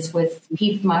messages with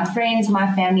people, my friends,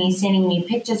 my family, sending me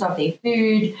pictures of their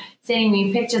food, sending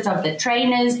me pictures of the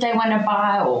trainers they want to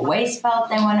buy, or waist belt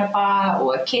they want to buy,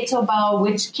 or a kettlebell,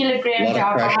 which kilograms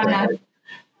are behind.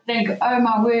 Think, oh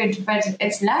my word, but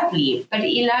it's lovely. But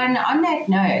Elon, on that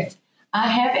note, I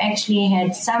have actually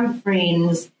had some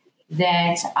friends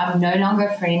that I'm no longer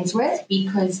friends with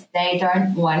because they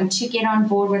don't want to get on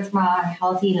board with my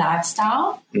healthy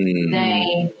lifestyle.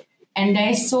 They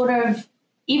sort of,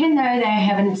 even though they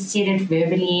haven't said it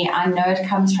verbally, I know it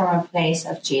comes from a place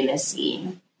of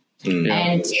jealousy.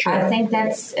 And I think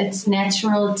it's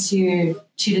natural to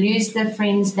lose the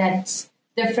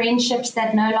friendships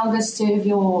that no longer serve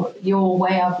your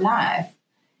way of life.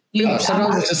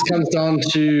 Sometimes it just comes down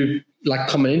to like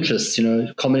common interests.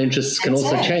 Common interests can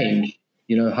also change.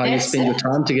 How you spend your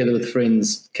time together with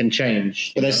friends can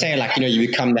change. But they say you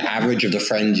become the average of the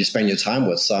friends you spend your time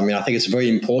with. So, I mean, I think it's very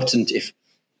important if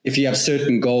you have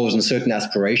certain goals and certain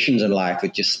aspirations in life,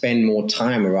 that you spend more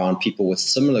time around people with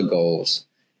similar goals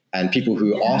and people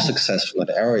who are successful in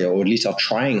that area, or at least are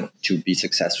trying to be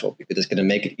successful, because it's going to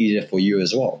make it easier for you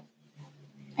as well.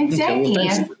 Exactly.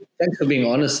 Okay, well, thanks for being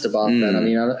honest about that. I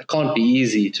mean, it can't be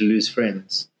easy to lose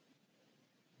friends.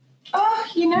 Oh,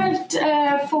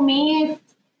 for me,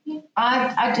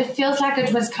 it feels like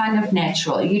it was kind of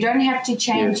natural. You don't have to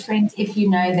change friends if you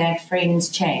know that friends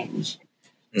change.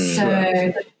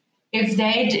 So if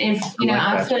I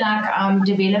feel like I'm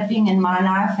developing in my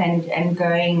life and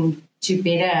going to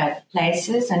better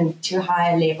places and to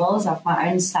higher levels of my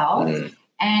own self.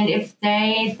 And if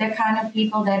the kind of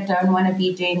people that don't want to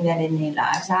be doing that in their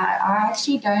lives, I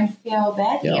actually don't feel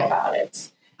badly about it.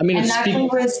 I mean, and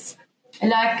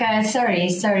sorry,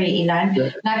 Elan. Yeah.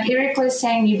 Like Eric was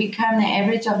saying, you become the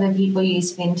average of the people you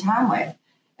spend time with.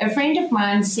 A friend of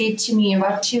mine said to me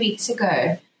about 2 weeks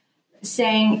ago,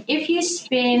 saying, if you are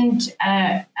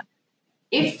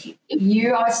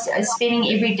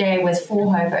spending every day with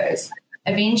 4 hobos,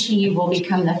 eventually you will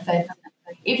become the 5th.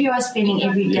 If you are spending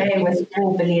every day with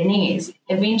 4 billionaires,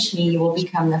 eventually you will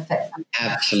become the 5th.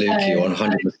 Absolutely,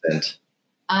 100%.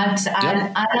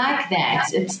 I like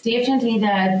that. It's definitely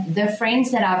the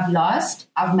friends that I've lost,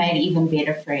 I've made even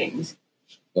better friends.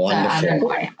 Wonderful. So I don't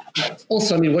worry about it.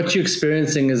 Also, I mean, what you're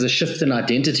experiencing is a shift in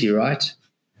identity, right?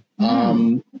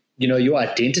 Your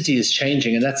identity is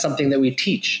changing, and that's something that we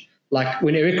teach. Like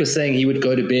when Eric was saying he would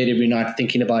go to bed every night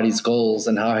thinking about his goals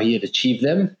and how he had achieved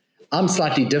them, I'm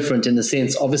slightly different in the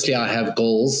sense, obviously I have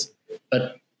goals,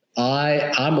 but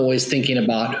I'm always thinking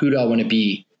about who do I want to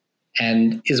be,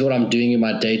 and is what I'm doing in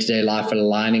my day-to-day life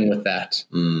aligning with that?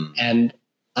 And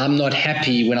I'm not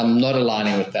happy when I'm not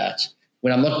aligning with that.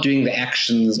 When I'm not doing the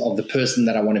actions of the person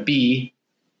that I want to be,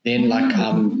 then like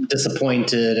I'm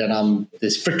disappointed and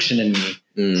there's friction in me.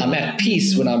 I'm at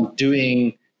peace when I'm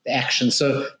doing the action.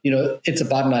 So, it's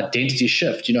about an identity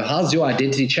shift. How's your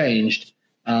identity changed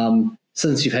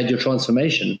since you've had your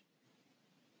transformation,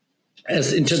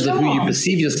 as in terms of who you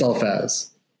perceive yourself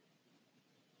as?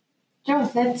 Yeah,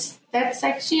 that's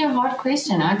actually a hard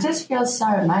question. I just feel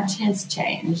so much has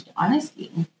changed, honestly.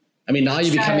 I mean, now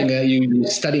you're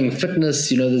studying fitness,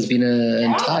 there's been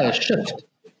an entire shift.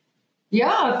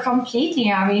 Yeah,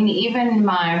 completely. I mean, even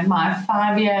my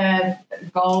 5-year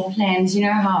goal plans,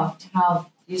 how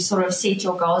you sort of set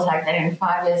your goals like that. In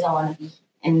 5 years, I want to be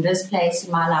in this place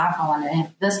in my life. I want to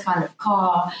have this kind of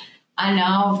car. I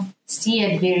now see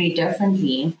it very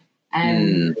differently.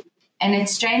 And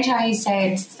it's strange how you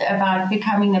say it's about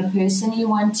becoming the person you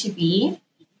want to be.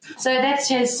 So that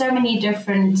has so many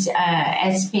different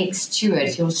aspects to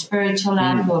it, your spiritual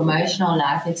life, your emotional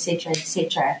life, etc.,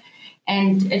 etc.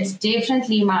 And it's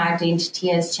definitely my identity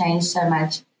has changed so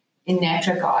much in that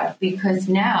regard, because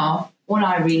now all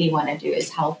I really want to do is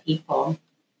help people.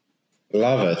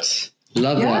 Love it.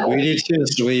 Love that. We do too.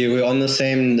 We're on the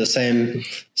same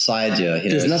side here.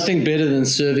 There's nothing better than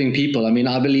serving people. I mean,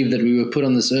 I believe that we were put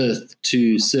on this earth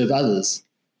to serve others.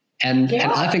 And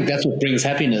I think that's what brings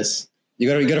happiness. You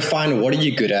got to find, what are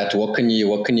you good at? What can you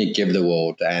give the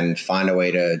world, and find a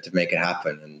way to make it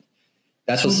happen. And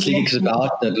that's what Sleekgeek is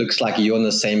about. It looks like you're on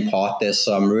the same path there.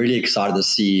 So I'm really excited to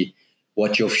see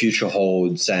what your future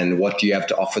holds and what you have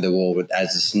to offer the world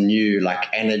as this new,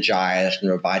 energized and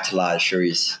revitalized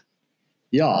Cherize.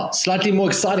 Yeah, slightly more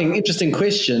exciting, interesting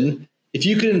question. If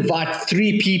you could invite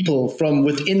 3 people from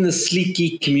within the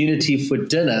Sleekgeek community for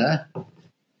dinner,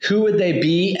 who would they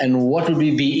be and what would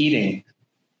we be eating?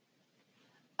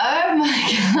 Oh my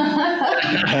God.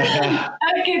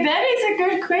 Okay, that is a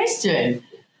good question.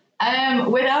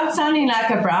 Without sounding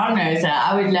like a brown noser,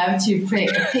 I would love to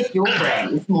pick your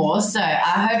brains more. So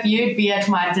I hope you'd be at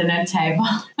my dinner table.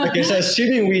 Okay, so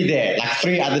assuming we're there,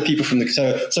 3 other people from the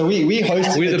so we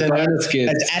host the dinner. bonus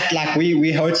kids. It's at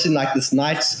we hosting this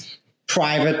nice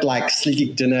private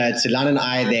Sleekgeek dinner. It's Ilan and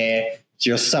I there. It's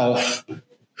yourself.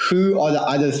 Who are the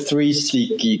other 3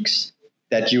 Sleekgeeks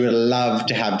that you would love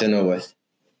to have dinner with?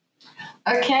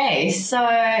 Okay, so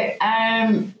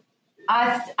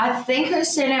I think her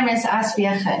surname is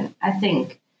Asbjörn, I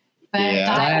think. But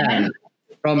Diane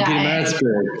from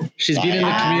Pietermaritzburg. She's been in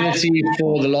the community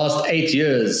for the last 8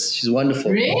 years. She's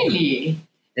wonderful. Really?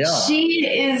 Yeah. She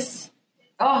is,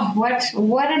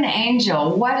 what an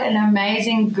angel. What an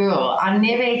amazing girl. I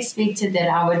never expected that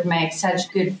I would make such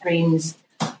good friends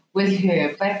with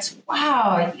her. But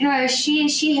wow,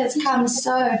 she has come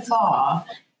so far.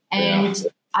 And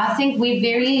I think we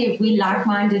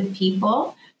like-minded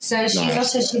people. So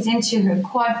she's into her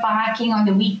quad biking on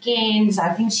the weekends.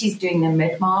 I think she's doing the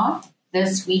Midmar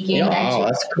this weekend. Yeah,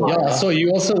 that's cool. Yeah, so you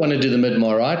also want to do the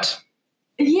Midmar, right?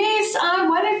 Yes, I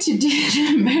wanted to do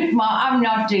the Midmar. I'm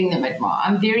not doing the Midmar.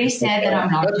 I'm very sad that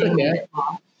I'm not doing the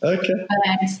Midmar. Okay. But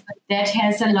that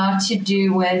has a lot to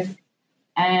do with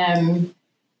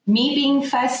me being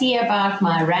fussy about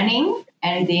my running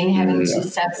and then having to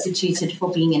substitute it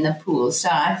for being in the pool. So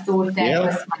I thought that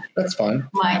was that's fine.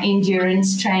 my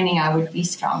endurance training, I would be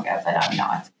stronger, but I'm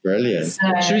not. Brilliant. So,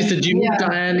 Cherize, did you meet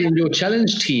Diane in your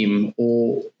challenge team,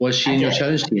 or was she in your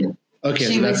challenge team? Okay,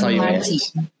 she so that's how you met.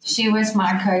 She was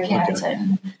my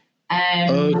co-captain.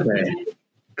 Okay.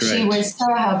 Great. She was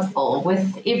so helpful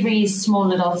with every small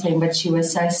little thing, but she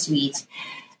was so sweet.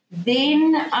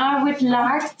 Then I would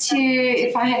like to,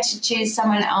 if I had to choose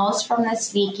someone else from the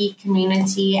Sleekgeek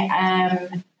community, her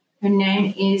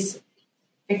name is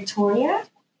Victoria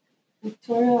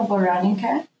or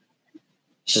Veronica.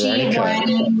 She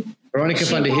won. Veronica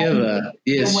van der Heerden.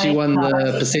 Yes, she won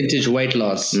the percentage weight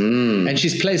loss. And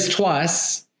she's placed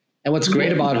twice. And what's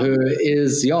great about her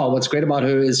is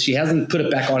she hasn't put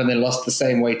it back on and then lost the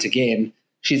same weight again.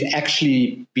 She's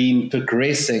actually been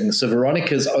progressing. So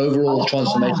Veronica's overall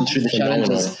transformation through the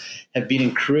challenges have been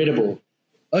incredible.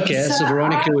 Okay, so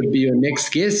Veronica would be your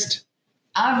next guest.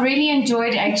 I've really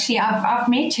enjoyed, actually, I've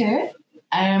met her.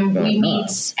 We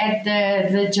meet at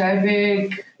the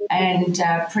Joburg and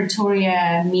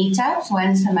Pretoria meetups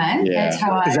once a month. Yeah. That's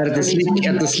how Is that at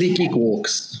the Sleekgeek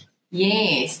walks?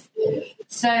 Yes.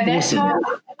 So that's how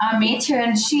I met her,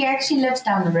 and she actually lives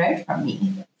down the road from me.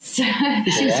 So,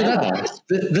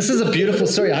 this is a beautiful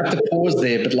story. I have to pause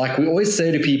there, but like we always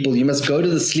say to people, you must go to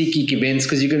the Sleekgeek events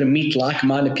because you're going to meet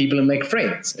like-minded people and make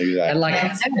friends. Exactly. And like,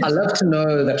 I love to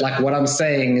know that like what I'm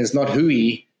saying is not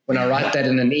hooey when I write that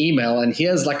in an email. And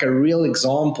here's like a real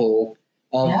example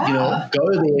of,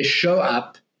 go there, show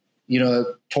up,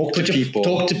 talk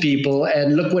to people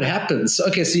and look what happens.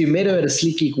 Okay, so you met her at a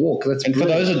Sleekgeek walk. And for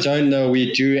those that don't know,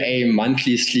 we do a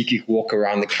monthly Sleekgeek walk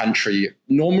around the country,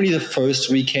 normally the first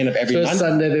weekend of every month. First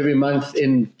Sunday of every month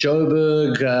in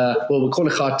Joburg. We call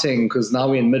it Gauteng because now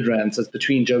we're in Midrand, so it's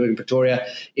between Joburg and Pretoria,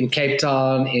 in Cape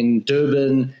Town, in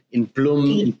Durban, in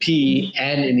Bloem, in P,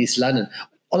 and in East London.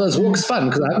 All those walks fun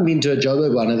because I haven't been to a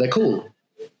Joburg one and they're cool.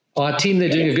 Our team, they're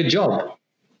doing a good job.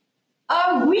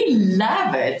 Oh, we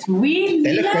love it.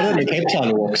 They look better than the Cape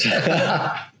Town walks.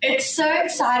 It's so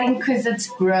exciting because it's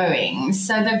growing.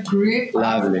 So the group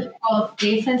are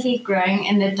definitely growing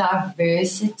in the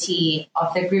diversity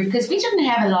of the group because we didn't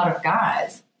have a lot of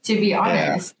guys, to be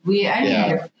honest. We only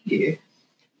had a few.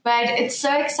 But it's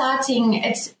so exciting.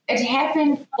 It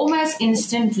happened almost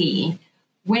instantly.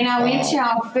 When I went to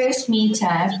our first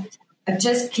meetup, I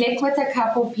just clicked with a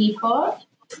couple people.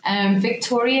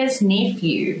 Victoria's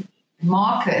nephew,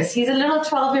 Marcus, he's a little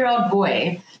 12-year-old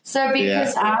boy. So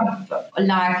because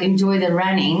I enjoy the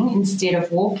running instead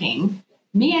of walking,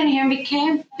 me and him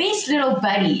became best little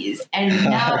buddies. And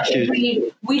now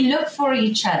we look for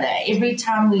each other. Every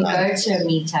time we go to a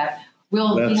meetup,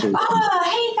 we'll be like,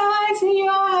 hey guys, here you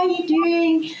are, how you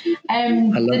doing?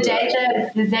 The day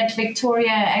that Victoria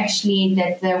actually,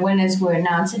 that the winners were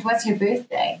announced, it was her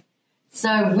birthday.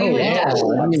 So we were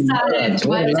excited.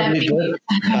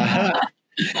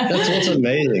 That's what's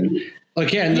amazing.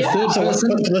 Okay, and the third person?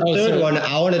 The third one,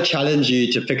 I want to challenge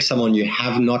you to pick someone you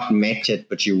have not met yet,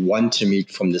 but you want to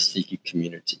meet from the Sleekgeek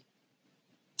community.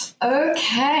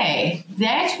 Okay,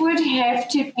 that would have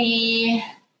to be...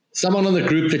 someone on the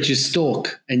group that you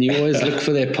stalk and you always look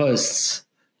for their posts.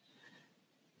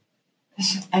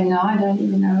 And now I don't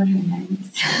even know what her name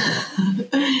is.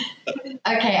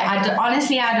 Okay,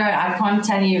 I can't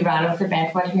tell you right off the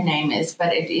bat what her name is,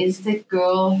 but it is the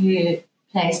girl who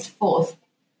placed 4th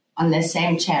on the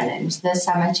same challenge, the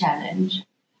summer challenge.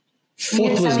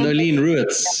 4th was Nolene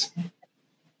Ruitz.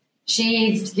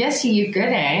 You're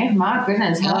good, eh? My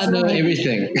goodness. I know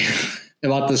everything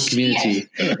about this community.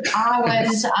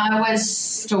 I was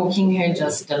stalking her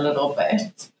just a little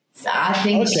bit. So I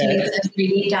think she's a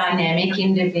really dynamic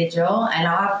individual, and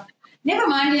I never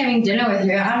mind having dinner with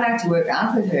her. I'd like to work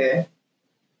out with her.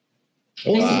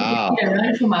 Wow.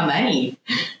 Run for my money.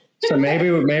 So maybe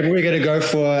we're going to go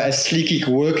for a Sleekgeek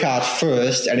workout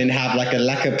first and then have like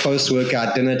a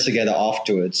post-workout dinner together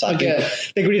afterwards. I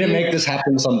think we need to make this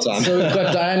happen sometime. So we've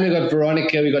got Diane, we've got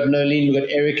Veronica, we've got Nolene, we've got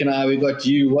Eric and I, we've got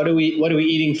you. What are we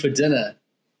eating for dinner?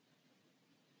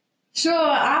 Sure,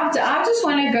 I just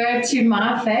want to go to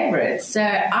my favorites. So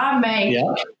I make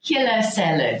killer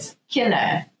salads.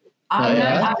 Killer. I'm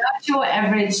not your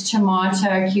average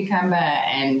tomato, cucumber,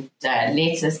 and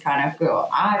lettuce kind of girl.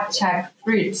 I chuck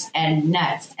fruits and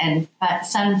nuts and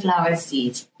sunflower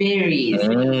seeds, berries.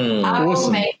 I will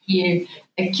make you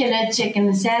a killer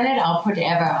chicken salad. I'll put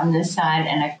ever on the side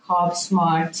and a carb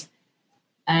smart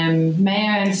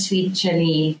mayo and sweet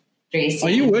chili dressing.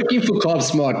 Are you working for Carb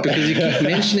Smart? Because you keep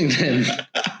mentioning them.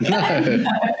 No.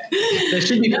 They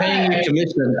should be paying you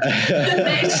commission.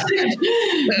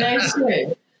 They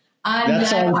should. And, That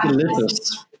sounds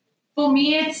delicious. For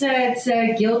me, it's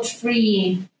a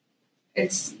guilt-free.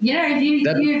 It's,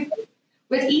 you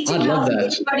with eating healthy,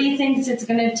 everybody thinks it's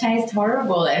going to taste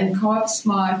horrible, and Carb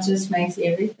Smart just makes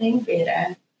everything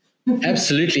better.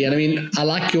 Absolutely. And I mean, I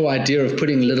like your idea of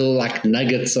putting little like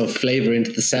nuggets of flavor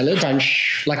into the salad.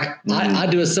 Crunch. Like I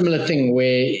do a similar thing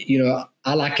where,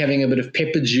 I like having a bit of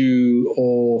pepper dew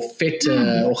or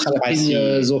feta or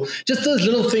jalapenos or just those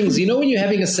little things, when you're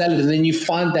having a salad and then you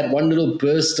find that one little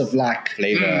burst of like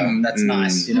Flavor. that's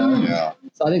nice, Yeah.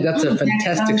 So I think that's a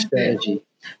fantastic strategy. Good.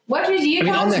 What would you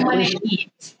guys want to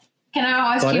eat? Can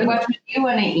I ask you, what would you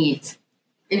want to eat?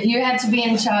 If you had to be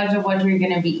in charge of what we're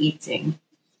going to be eating.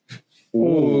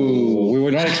 Ooh, we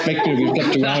were not expecting to be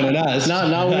kept around on us.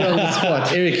 No, we're on the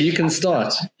spot. Eric, you can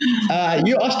start.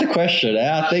 You asked the question.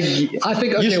 I think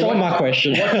okay, you stole my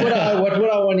question. What would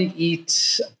I want to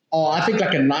eat? Oh, I think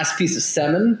like a nice piece of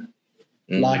salmon.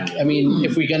 Like, I mean,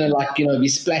 if we're going to be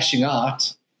splashing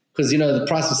out, because, the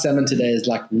price of salmon today is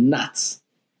like nuts.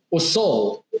 Or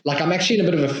sole. Like, I'm actually in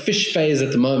a bit of a fish phase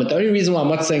at the moment. The only reason why I'm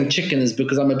not saying chicken is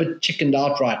because I'm a bit chickened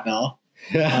out right now.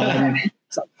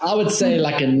 So I would say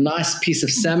like a nice piece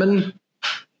of salmon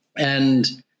and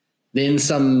then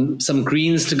some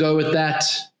greens to go with that.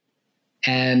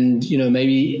 And,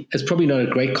 maybe it's probably not a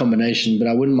great combination, but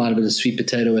I wouldn't mind a bit of sweet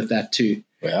potato with that too.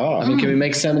 Well, I mean, can we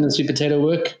make salmon and sweet potato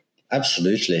work?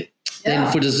 Absolutely. Then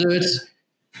for dessert,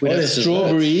 we have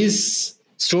strawberries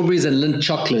and Lindt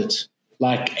chocolate,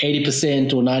 like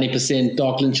 80% or 90%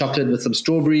 dark Lindt chocolate with some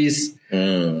strawberries.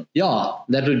 Yeah,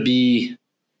 that would be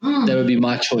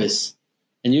my choice.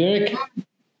 And you, Eric?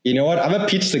 You know what? I'm a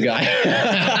pizza guy.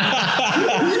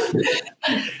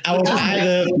 I would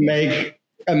either make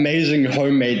amazing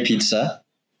homemade pizza,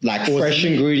 like fresh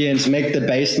ingredients, make the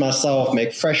base myself,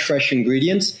 make fresh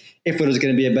ingredients. If it was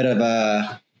going to be a bit of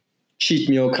a cheat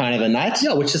meal kind of a night.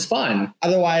 Yeah, which is fine.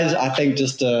 Otherwise, I think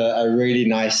just a really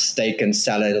nice steak and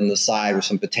salad on the side with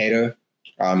some potato,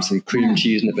 some cream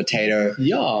cheese and the potato.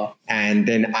 Yeah. And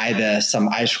then either some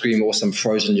ice cream or some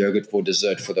frozen yogurt for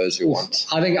dessert for those who want.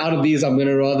 I think out of these, I'm going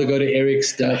to rather go to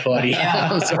Eric's dinner party.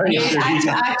 I'm sorry.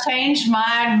 I changed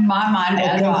my mind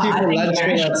as well. People lunch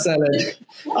without salad.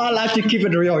 I like to keep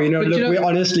it real. We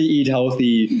honestly eat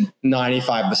healthy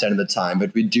 95% of the time,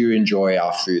 but we do enjoy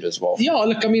our food as well. Yeah,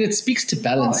 look, I mean, it speaks to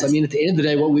balance. I mean, at the end of the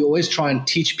day, what we always try and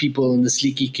teach people in the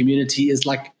Sleekgeek community is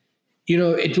like,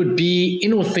 it would be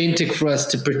inauthentic for us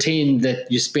to pretend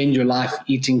that you spend your life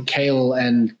eating kale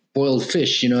and boiled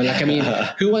fish, Like, I mean,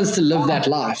 who wants to live that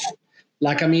life?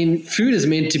 Like, I mean, food is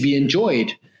meant to be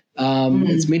enjoyed.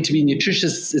 It's meant to be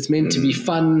nutritious. It's meant to be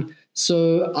fun.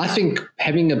 So I think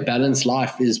having a balanced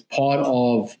life is part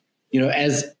of,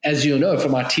 as you know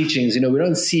from our teachings, we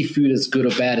don't see food as good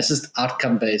or bad. It's just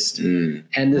outcome based. And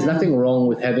there's nothing wrong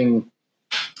with having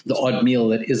the odd meal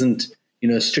that isn't,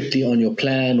 strictly on your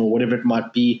plan or whatever it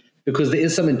might be, because there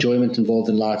is some enjoyment involved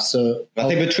in life. So I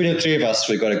think between the three of us,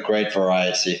 we've got a great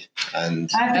variety. And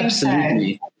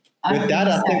absolutely. So. With that,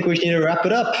 I think we need to wrap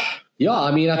it up. Yeah, I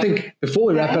mean, I think before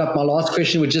we wrap it up, my last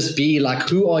question would just be like,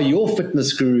 who are your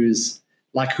fitness gurus?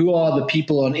 Like, who are the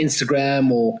people on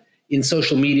Instagram or in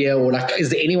social media, or like,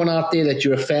 is there anyone out there that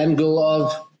you're a fangirl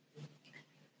of?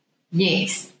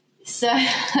 Yes. So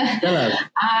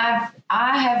I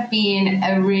have been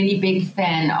a really big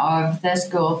fan of this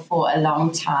girl for a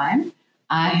long time.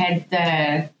 I had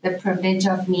the privilege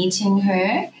of meeting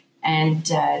her and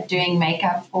doing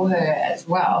makeup for her as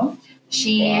well. Her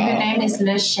name is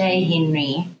Lachey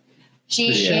Henry. She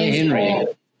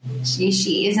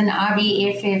is an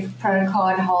IBFF Pro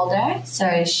card holder.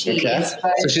 So she's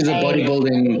a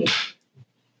bodybuilding.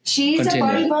 She's a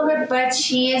bodybuilder, but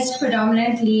she is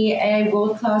predominantly a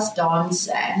world-class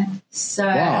dancer. So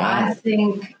I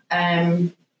think I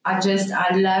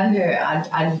love her.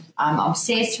 I'm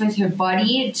obsessed with her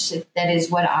body. That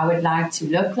is what I would like to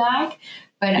look like.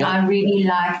 But I really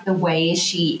like the way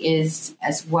she is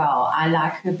as well. I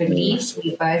like her beliefs.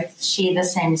 We both share the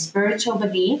same spiritual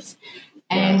beliefs.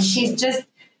 And she's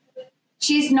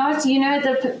not,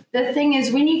 the thing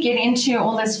is, when you get into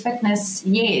all this fitness,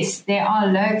 yes, there are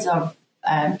loads of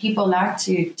people like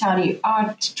to tell you,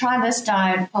 try this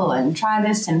diet pill and try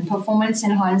this and performance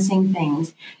enhancing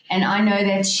things. And I know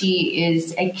that she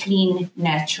is a clean,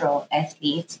 natural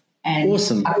athlete. And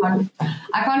awesome.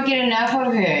 I can't get enough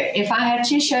of her. If I had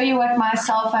to show you what my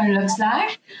cell phone looks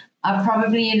like, I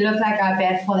probably look like I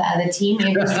bat for the other team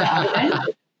every so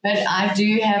often. But I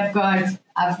do have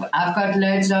I've got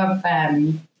loads of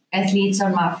athletes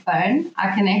on my phone.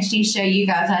 I can actually show you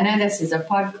guys. I know this is a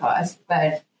podcast,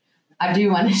 but I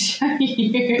do want to show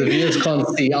you. The viewers can't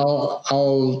see.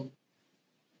 I'll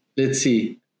let's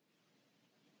see.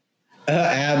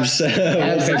 Abs.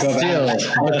 Abs still.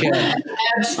 Okay.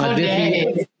 Abs for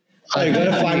days. You've got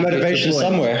to find motivation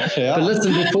somewhere. Yeah. But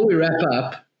listen, before we wrap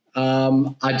up,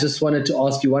 I just wanted to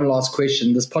ask you one last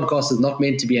question. This podcast is not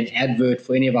meant to be an advert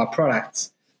for any of our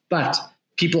products, but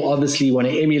people obviously want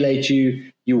to emulate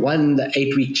you. You won the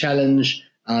 8-week challenge.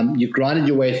 You grinded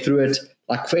your way through it.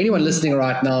 Like, for anyone listening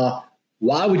right now,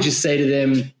 why would you say to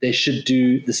them they should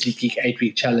do the Sleekgeek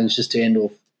 8-week challenge, just to end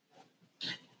off?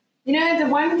 You know, the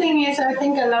one thing is, I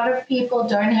think a lot of people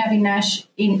don't have enough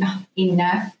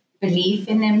belief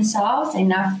in themselves,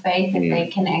 enough faith that they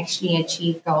can actually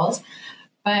achieve goals.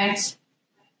 But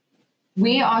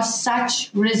we are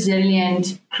such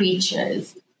resilient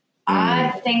creatures.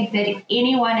 I think that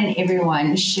anyone and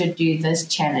everyone should do this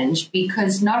challenge,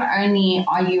 because not only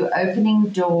are you opening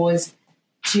doors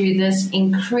to this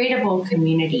incredible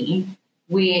community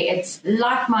where it's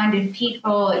like-minded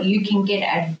people, you can get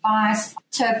advice,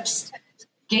 tips,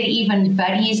 get even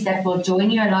buddies that will join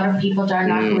you. A lot of people don't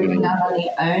like working out on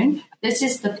their own. This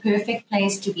is the perfect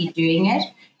place to be doing it.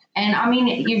 And I mean,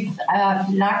 you've,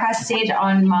 like I said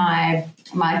on my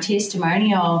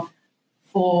testimonial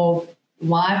for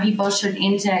why people should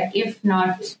enter, if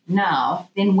not now,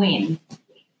 then when?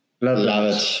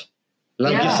 Love it.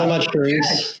 Thank you so much,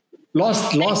 Cherize.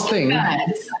 Last thing. How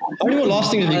many more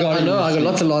last things have you got? I know, I got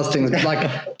lots of last things.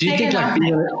 Like, do you think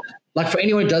like for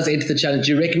anyone who does enter the challenge,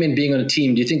 do you recommend being on a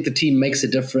team? Do you think the team makes a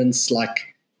difference?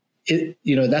 Like, did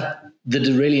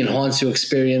it really enhance your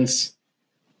experience?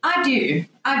 I do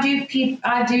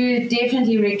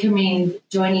definitely recommend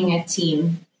joining a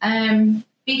team.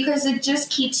 Because it just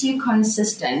keeps you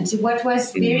consistent. What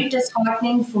was very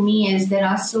disheartening for me is that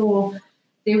I saw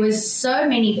there was so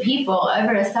many people,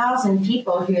 over 1,000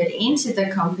 people who had entered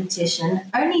the competition,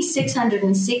 only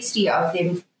 660 of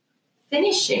them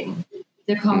finishing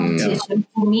the competition.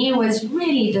 For me, it was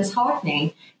really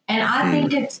disheartening. And I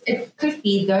think it could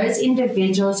be those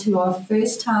individuals who are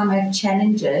first-time at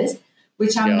challenges,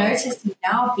 which I'm noticing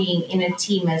now being in a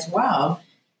team as well.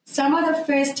 Some of the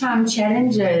first-time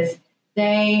challengers,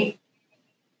 they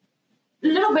a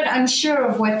little bit unsure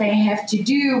of what they have to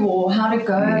do or how to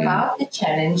go about the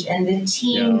challenge, and the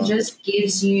team just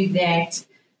gives you that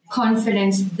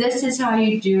confidence. This is how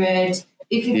you do it.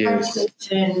 If you've got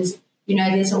questions,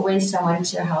 there's always someone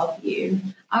to help you.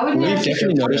 We've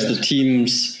definitely noticed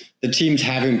the teams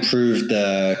have improved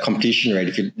the completion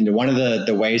rate. One of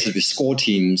the ways that we score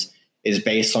teams is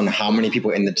based on how many people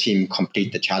in the team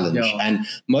complete the challenge. And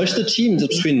most of the teams,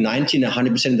 it's between 90 and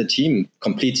 100% of the team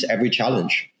completes every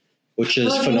challenge, which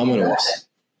is phenomenal.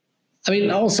 I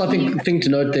mean, also, I think the thing to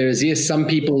note there is, yes, some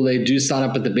people, they do sign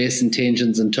up with the best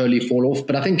intentions and totally fall off.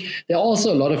 But I think there are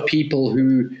also a lot of people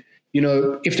who,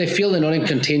 if they feel they're not in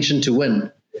contention to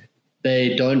win,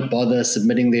 they don't bother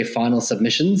submitting their final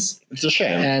submissions. It's a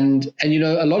shame. And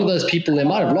a lot of those people, they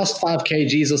might have lost 5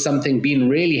 kgs or something, been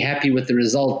really happy with the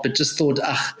result, but just thought,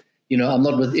 I'm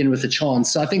not in with a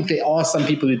chance. So I think there are some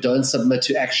people who don't submit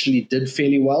who actually did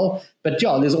fairly well. But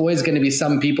there's always going to be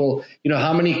some people,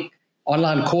 how many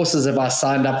online courses have I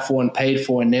signed up for and paid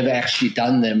for and never actually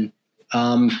done them?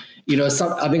 I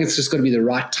think it's just got to be the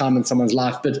right time in someone's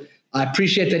life. But I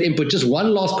appreciate that input. Just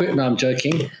one last question. No, I'm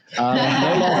joking. No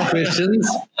last questions.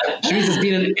 Cherize, it's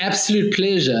been an absolute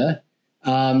pleasure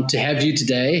to have you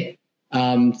today.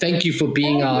 Thank you for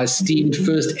being our esteemed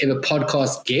first ever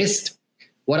podcast guest.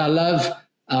 What I love,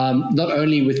 not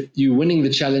only with you winning the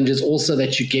challenges, also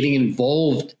that you're getting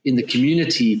involved in the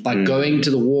community by going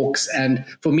to the walks. And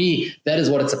for me, that is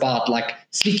what it's about. Like,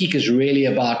 Sleekgeek is really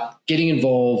about getting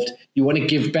involved. You want to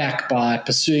give back by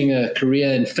pursuing a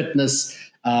career in fitness.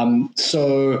 I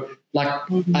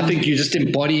think you're just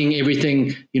embodying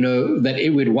everything, that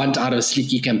it would want out of a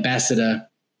Sleekgeek ambassador.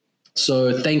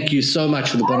 So thank you so much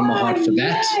from the bottom of my heart for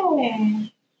that.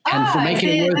 And for making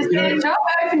it worth, there's a job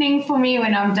opening for me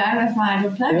when I'm done with my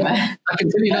diploma. Well, I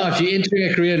can tell you now, if you're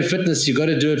entering a career in fitness, you got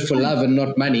to do it for love and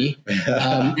not money.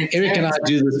 Eric and I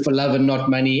do this for love and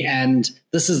not money. And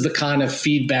this is the kind of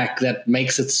feedback that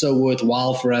makes it so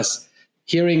worthwhile for us.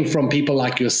 Hearing from people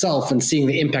like yourself and seeing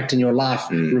the impact in your life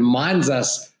reminds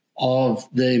us of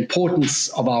the importance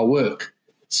of our work.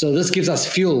 So this gives us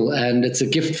fuel, and it's a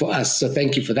gift for us. So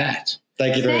thank you for that.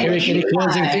 Thank you very much. Eric, any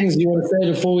closing things you want to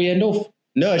say before we end off?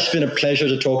 No, it's been a pleasure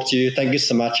to talk to you. Thank you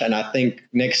so much. And I think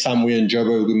next time we're in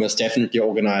Joburg, we must definitely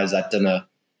organize that dinner.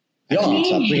 Yeah, we're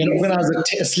going to organize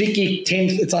a Sleekgeek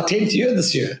 10th. It's our 10th year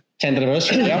this year. 10th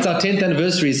anniversary. It's our 10th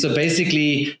anniversary. So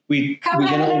basically, we're going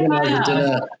to organize a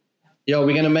dinner Yeah,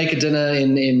 we're going to make a dinner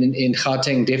in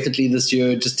Gauteng definitely this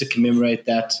year just to commemorate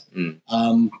that. And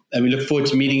we look forward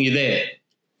to meeting you there.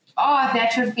 Oh,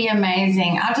 that would be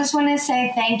amazing. I just want to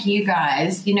say thank you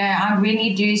guys. You know, I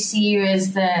really do see you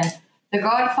as the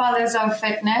godfathers of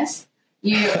fitness.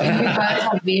 You guys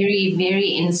are very,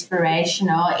 very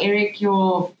inspirational. Eric,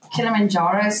 your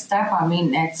Kilimanjaro stuff, I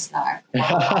mean, that's like,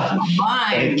 wow,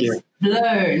 my mind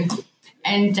blown.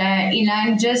 And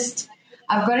Elan,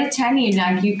 I've got to tell you,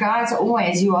 like, you guys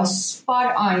you are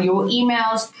spot on. Your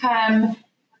emails come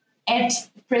at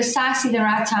precisely the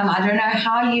right time. I don't know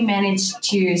how you manage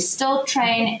to still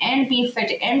train and be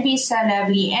fit and be so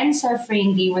lovely and so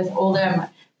friendly with all the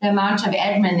amount of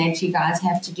admin that you guys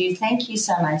have to do. Thank you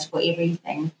so much for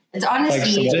everything. It's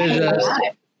honestly,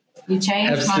 you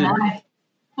changed my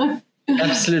life.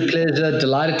 Absolute pleasure.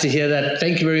 Delighted to hear that.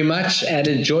 Thank you very much and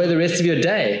enjoy the rest of your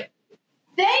day.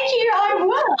 Thank you. I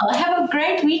will. Have a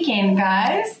great weekend,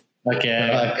 guys.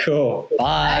 Okay. Cool.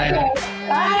 Bye. Okay.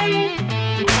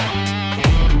 Bye.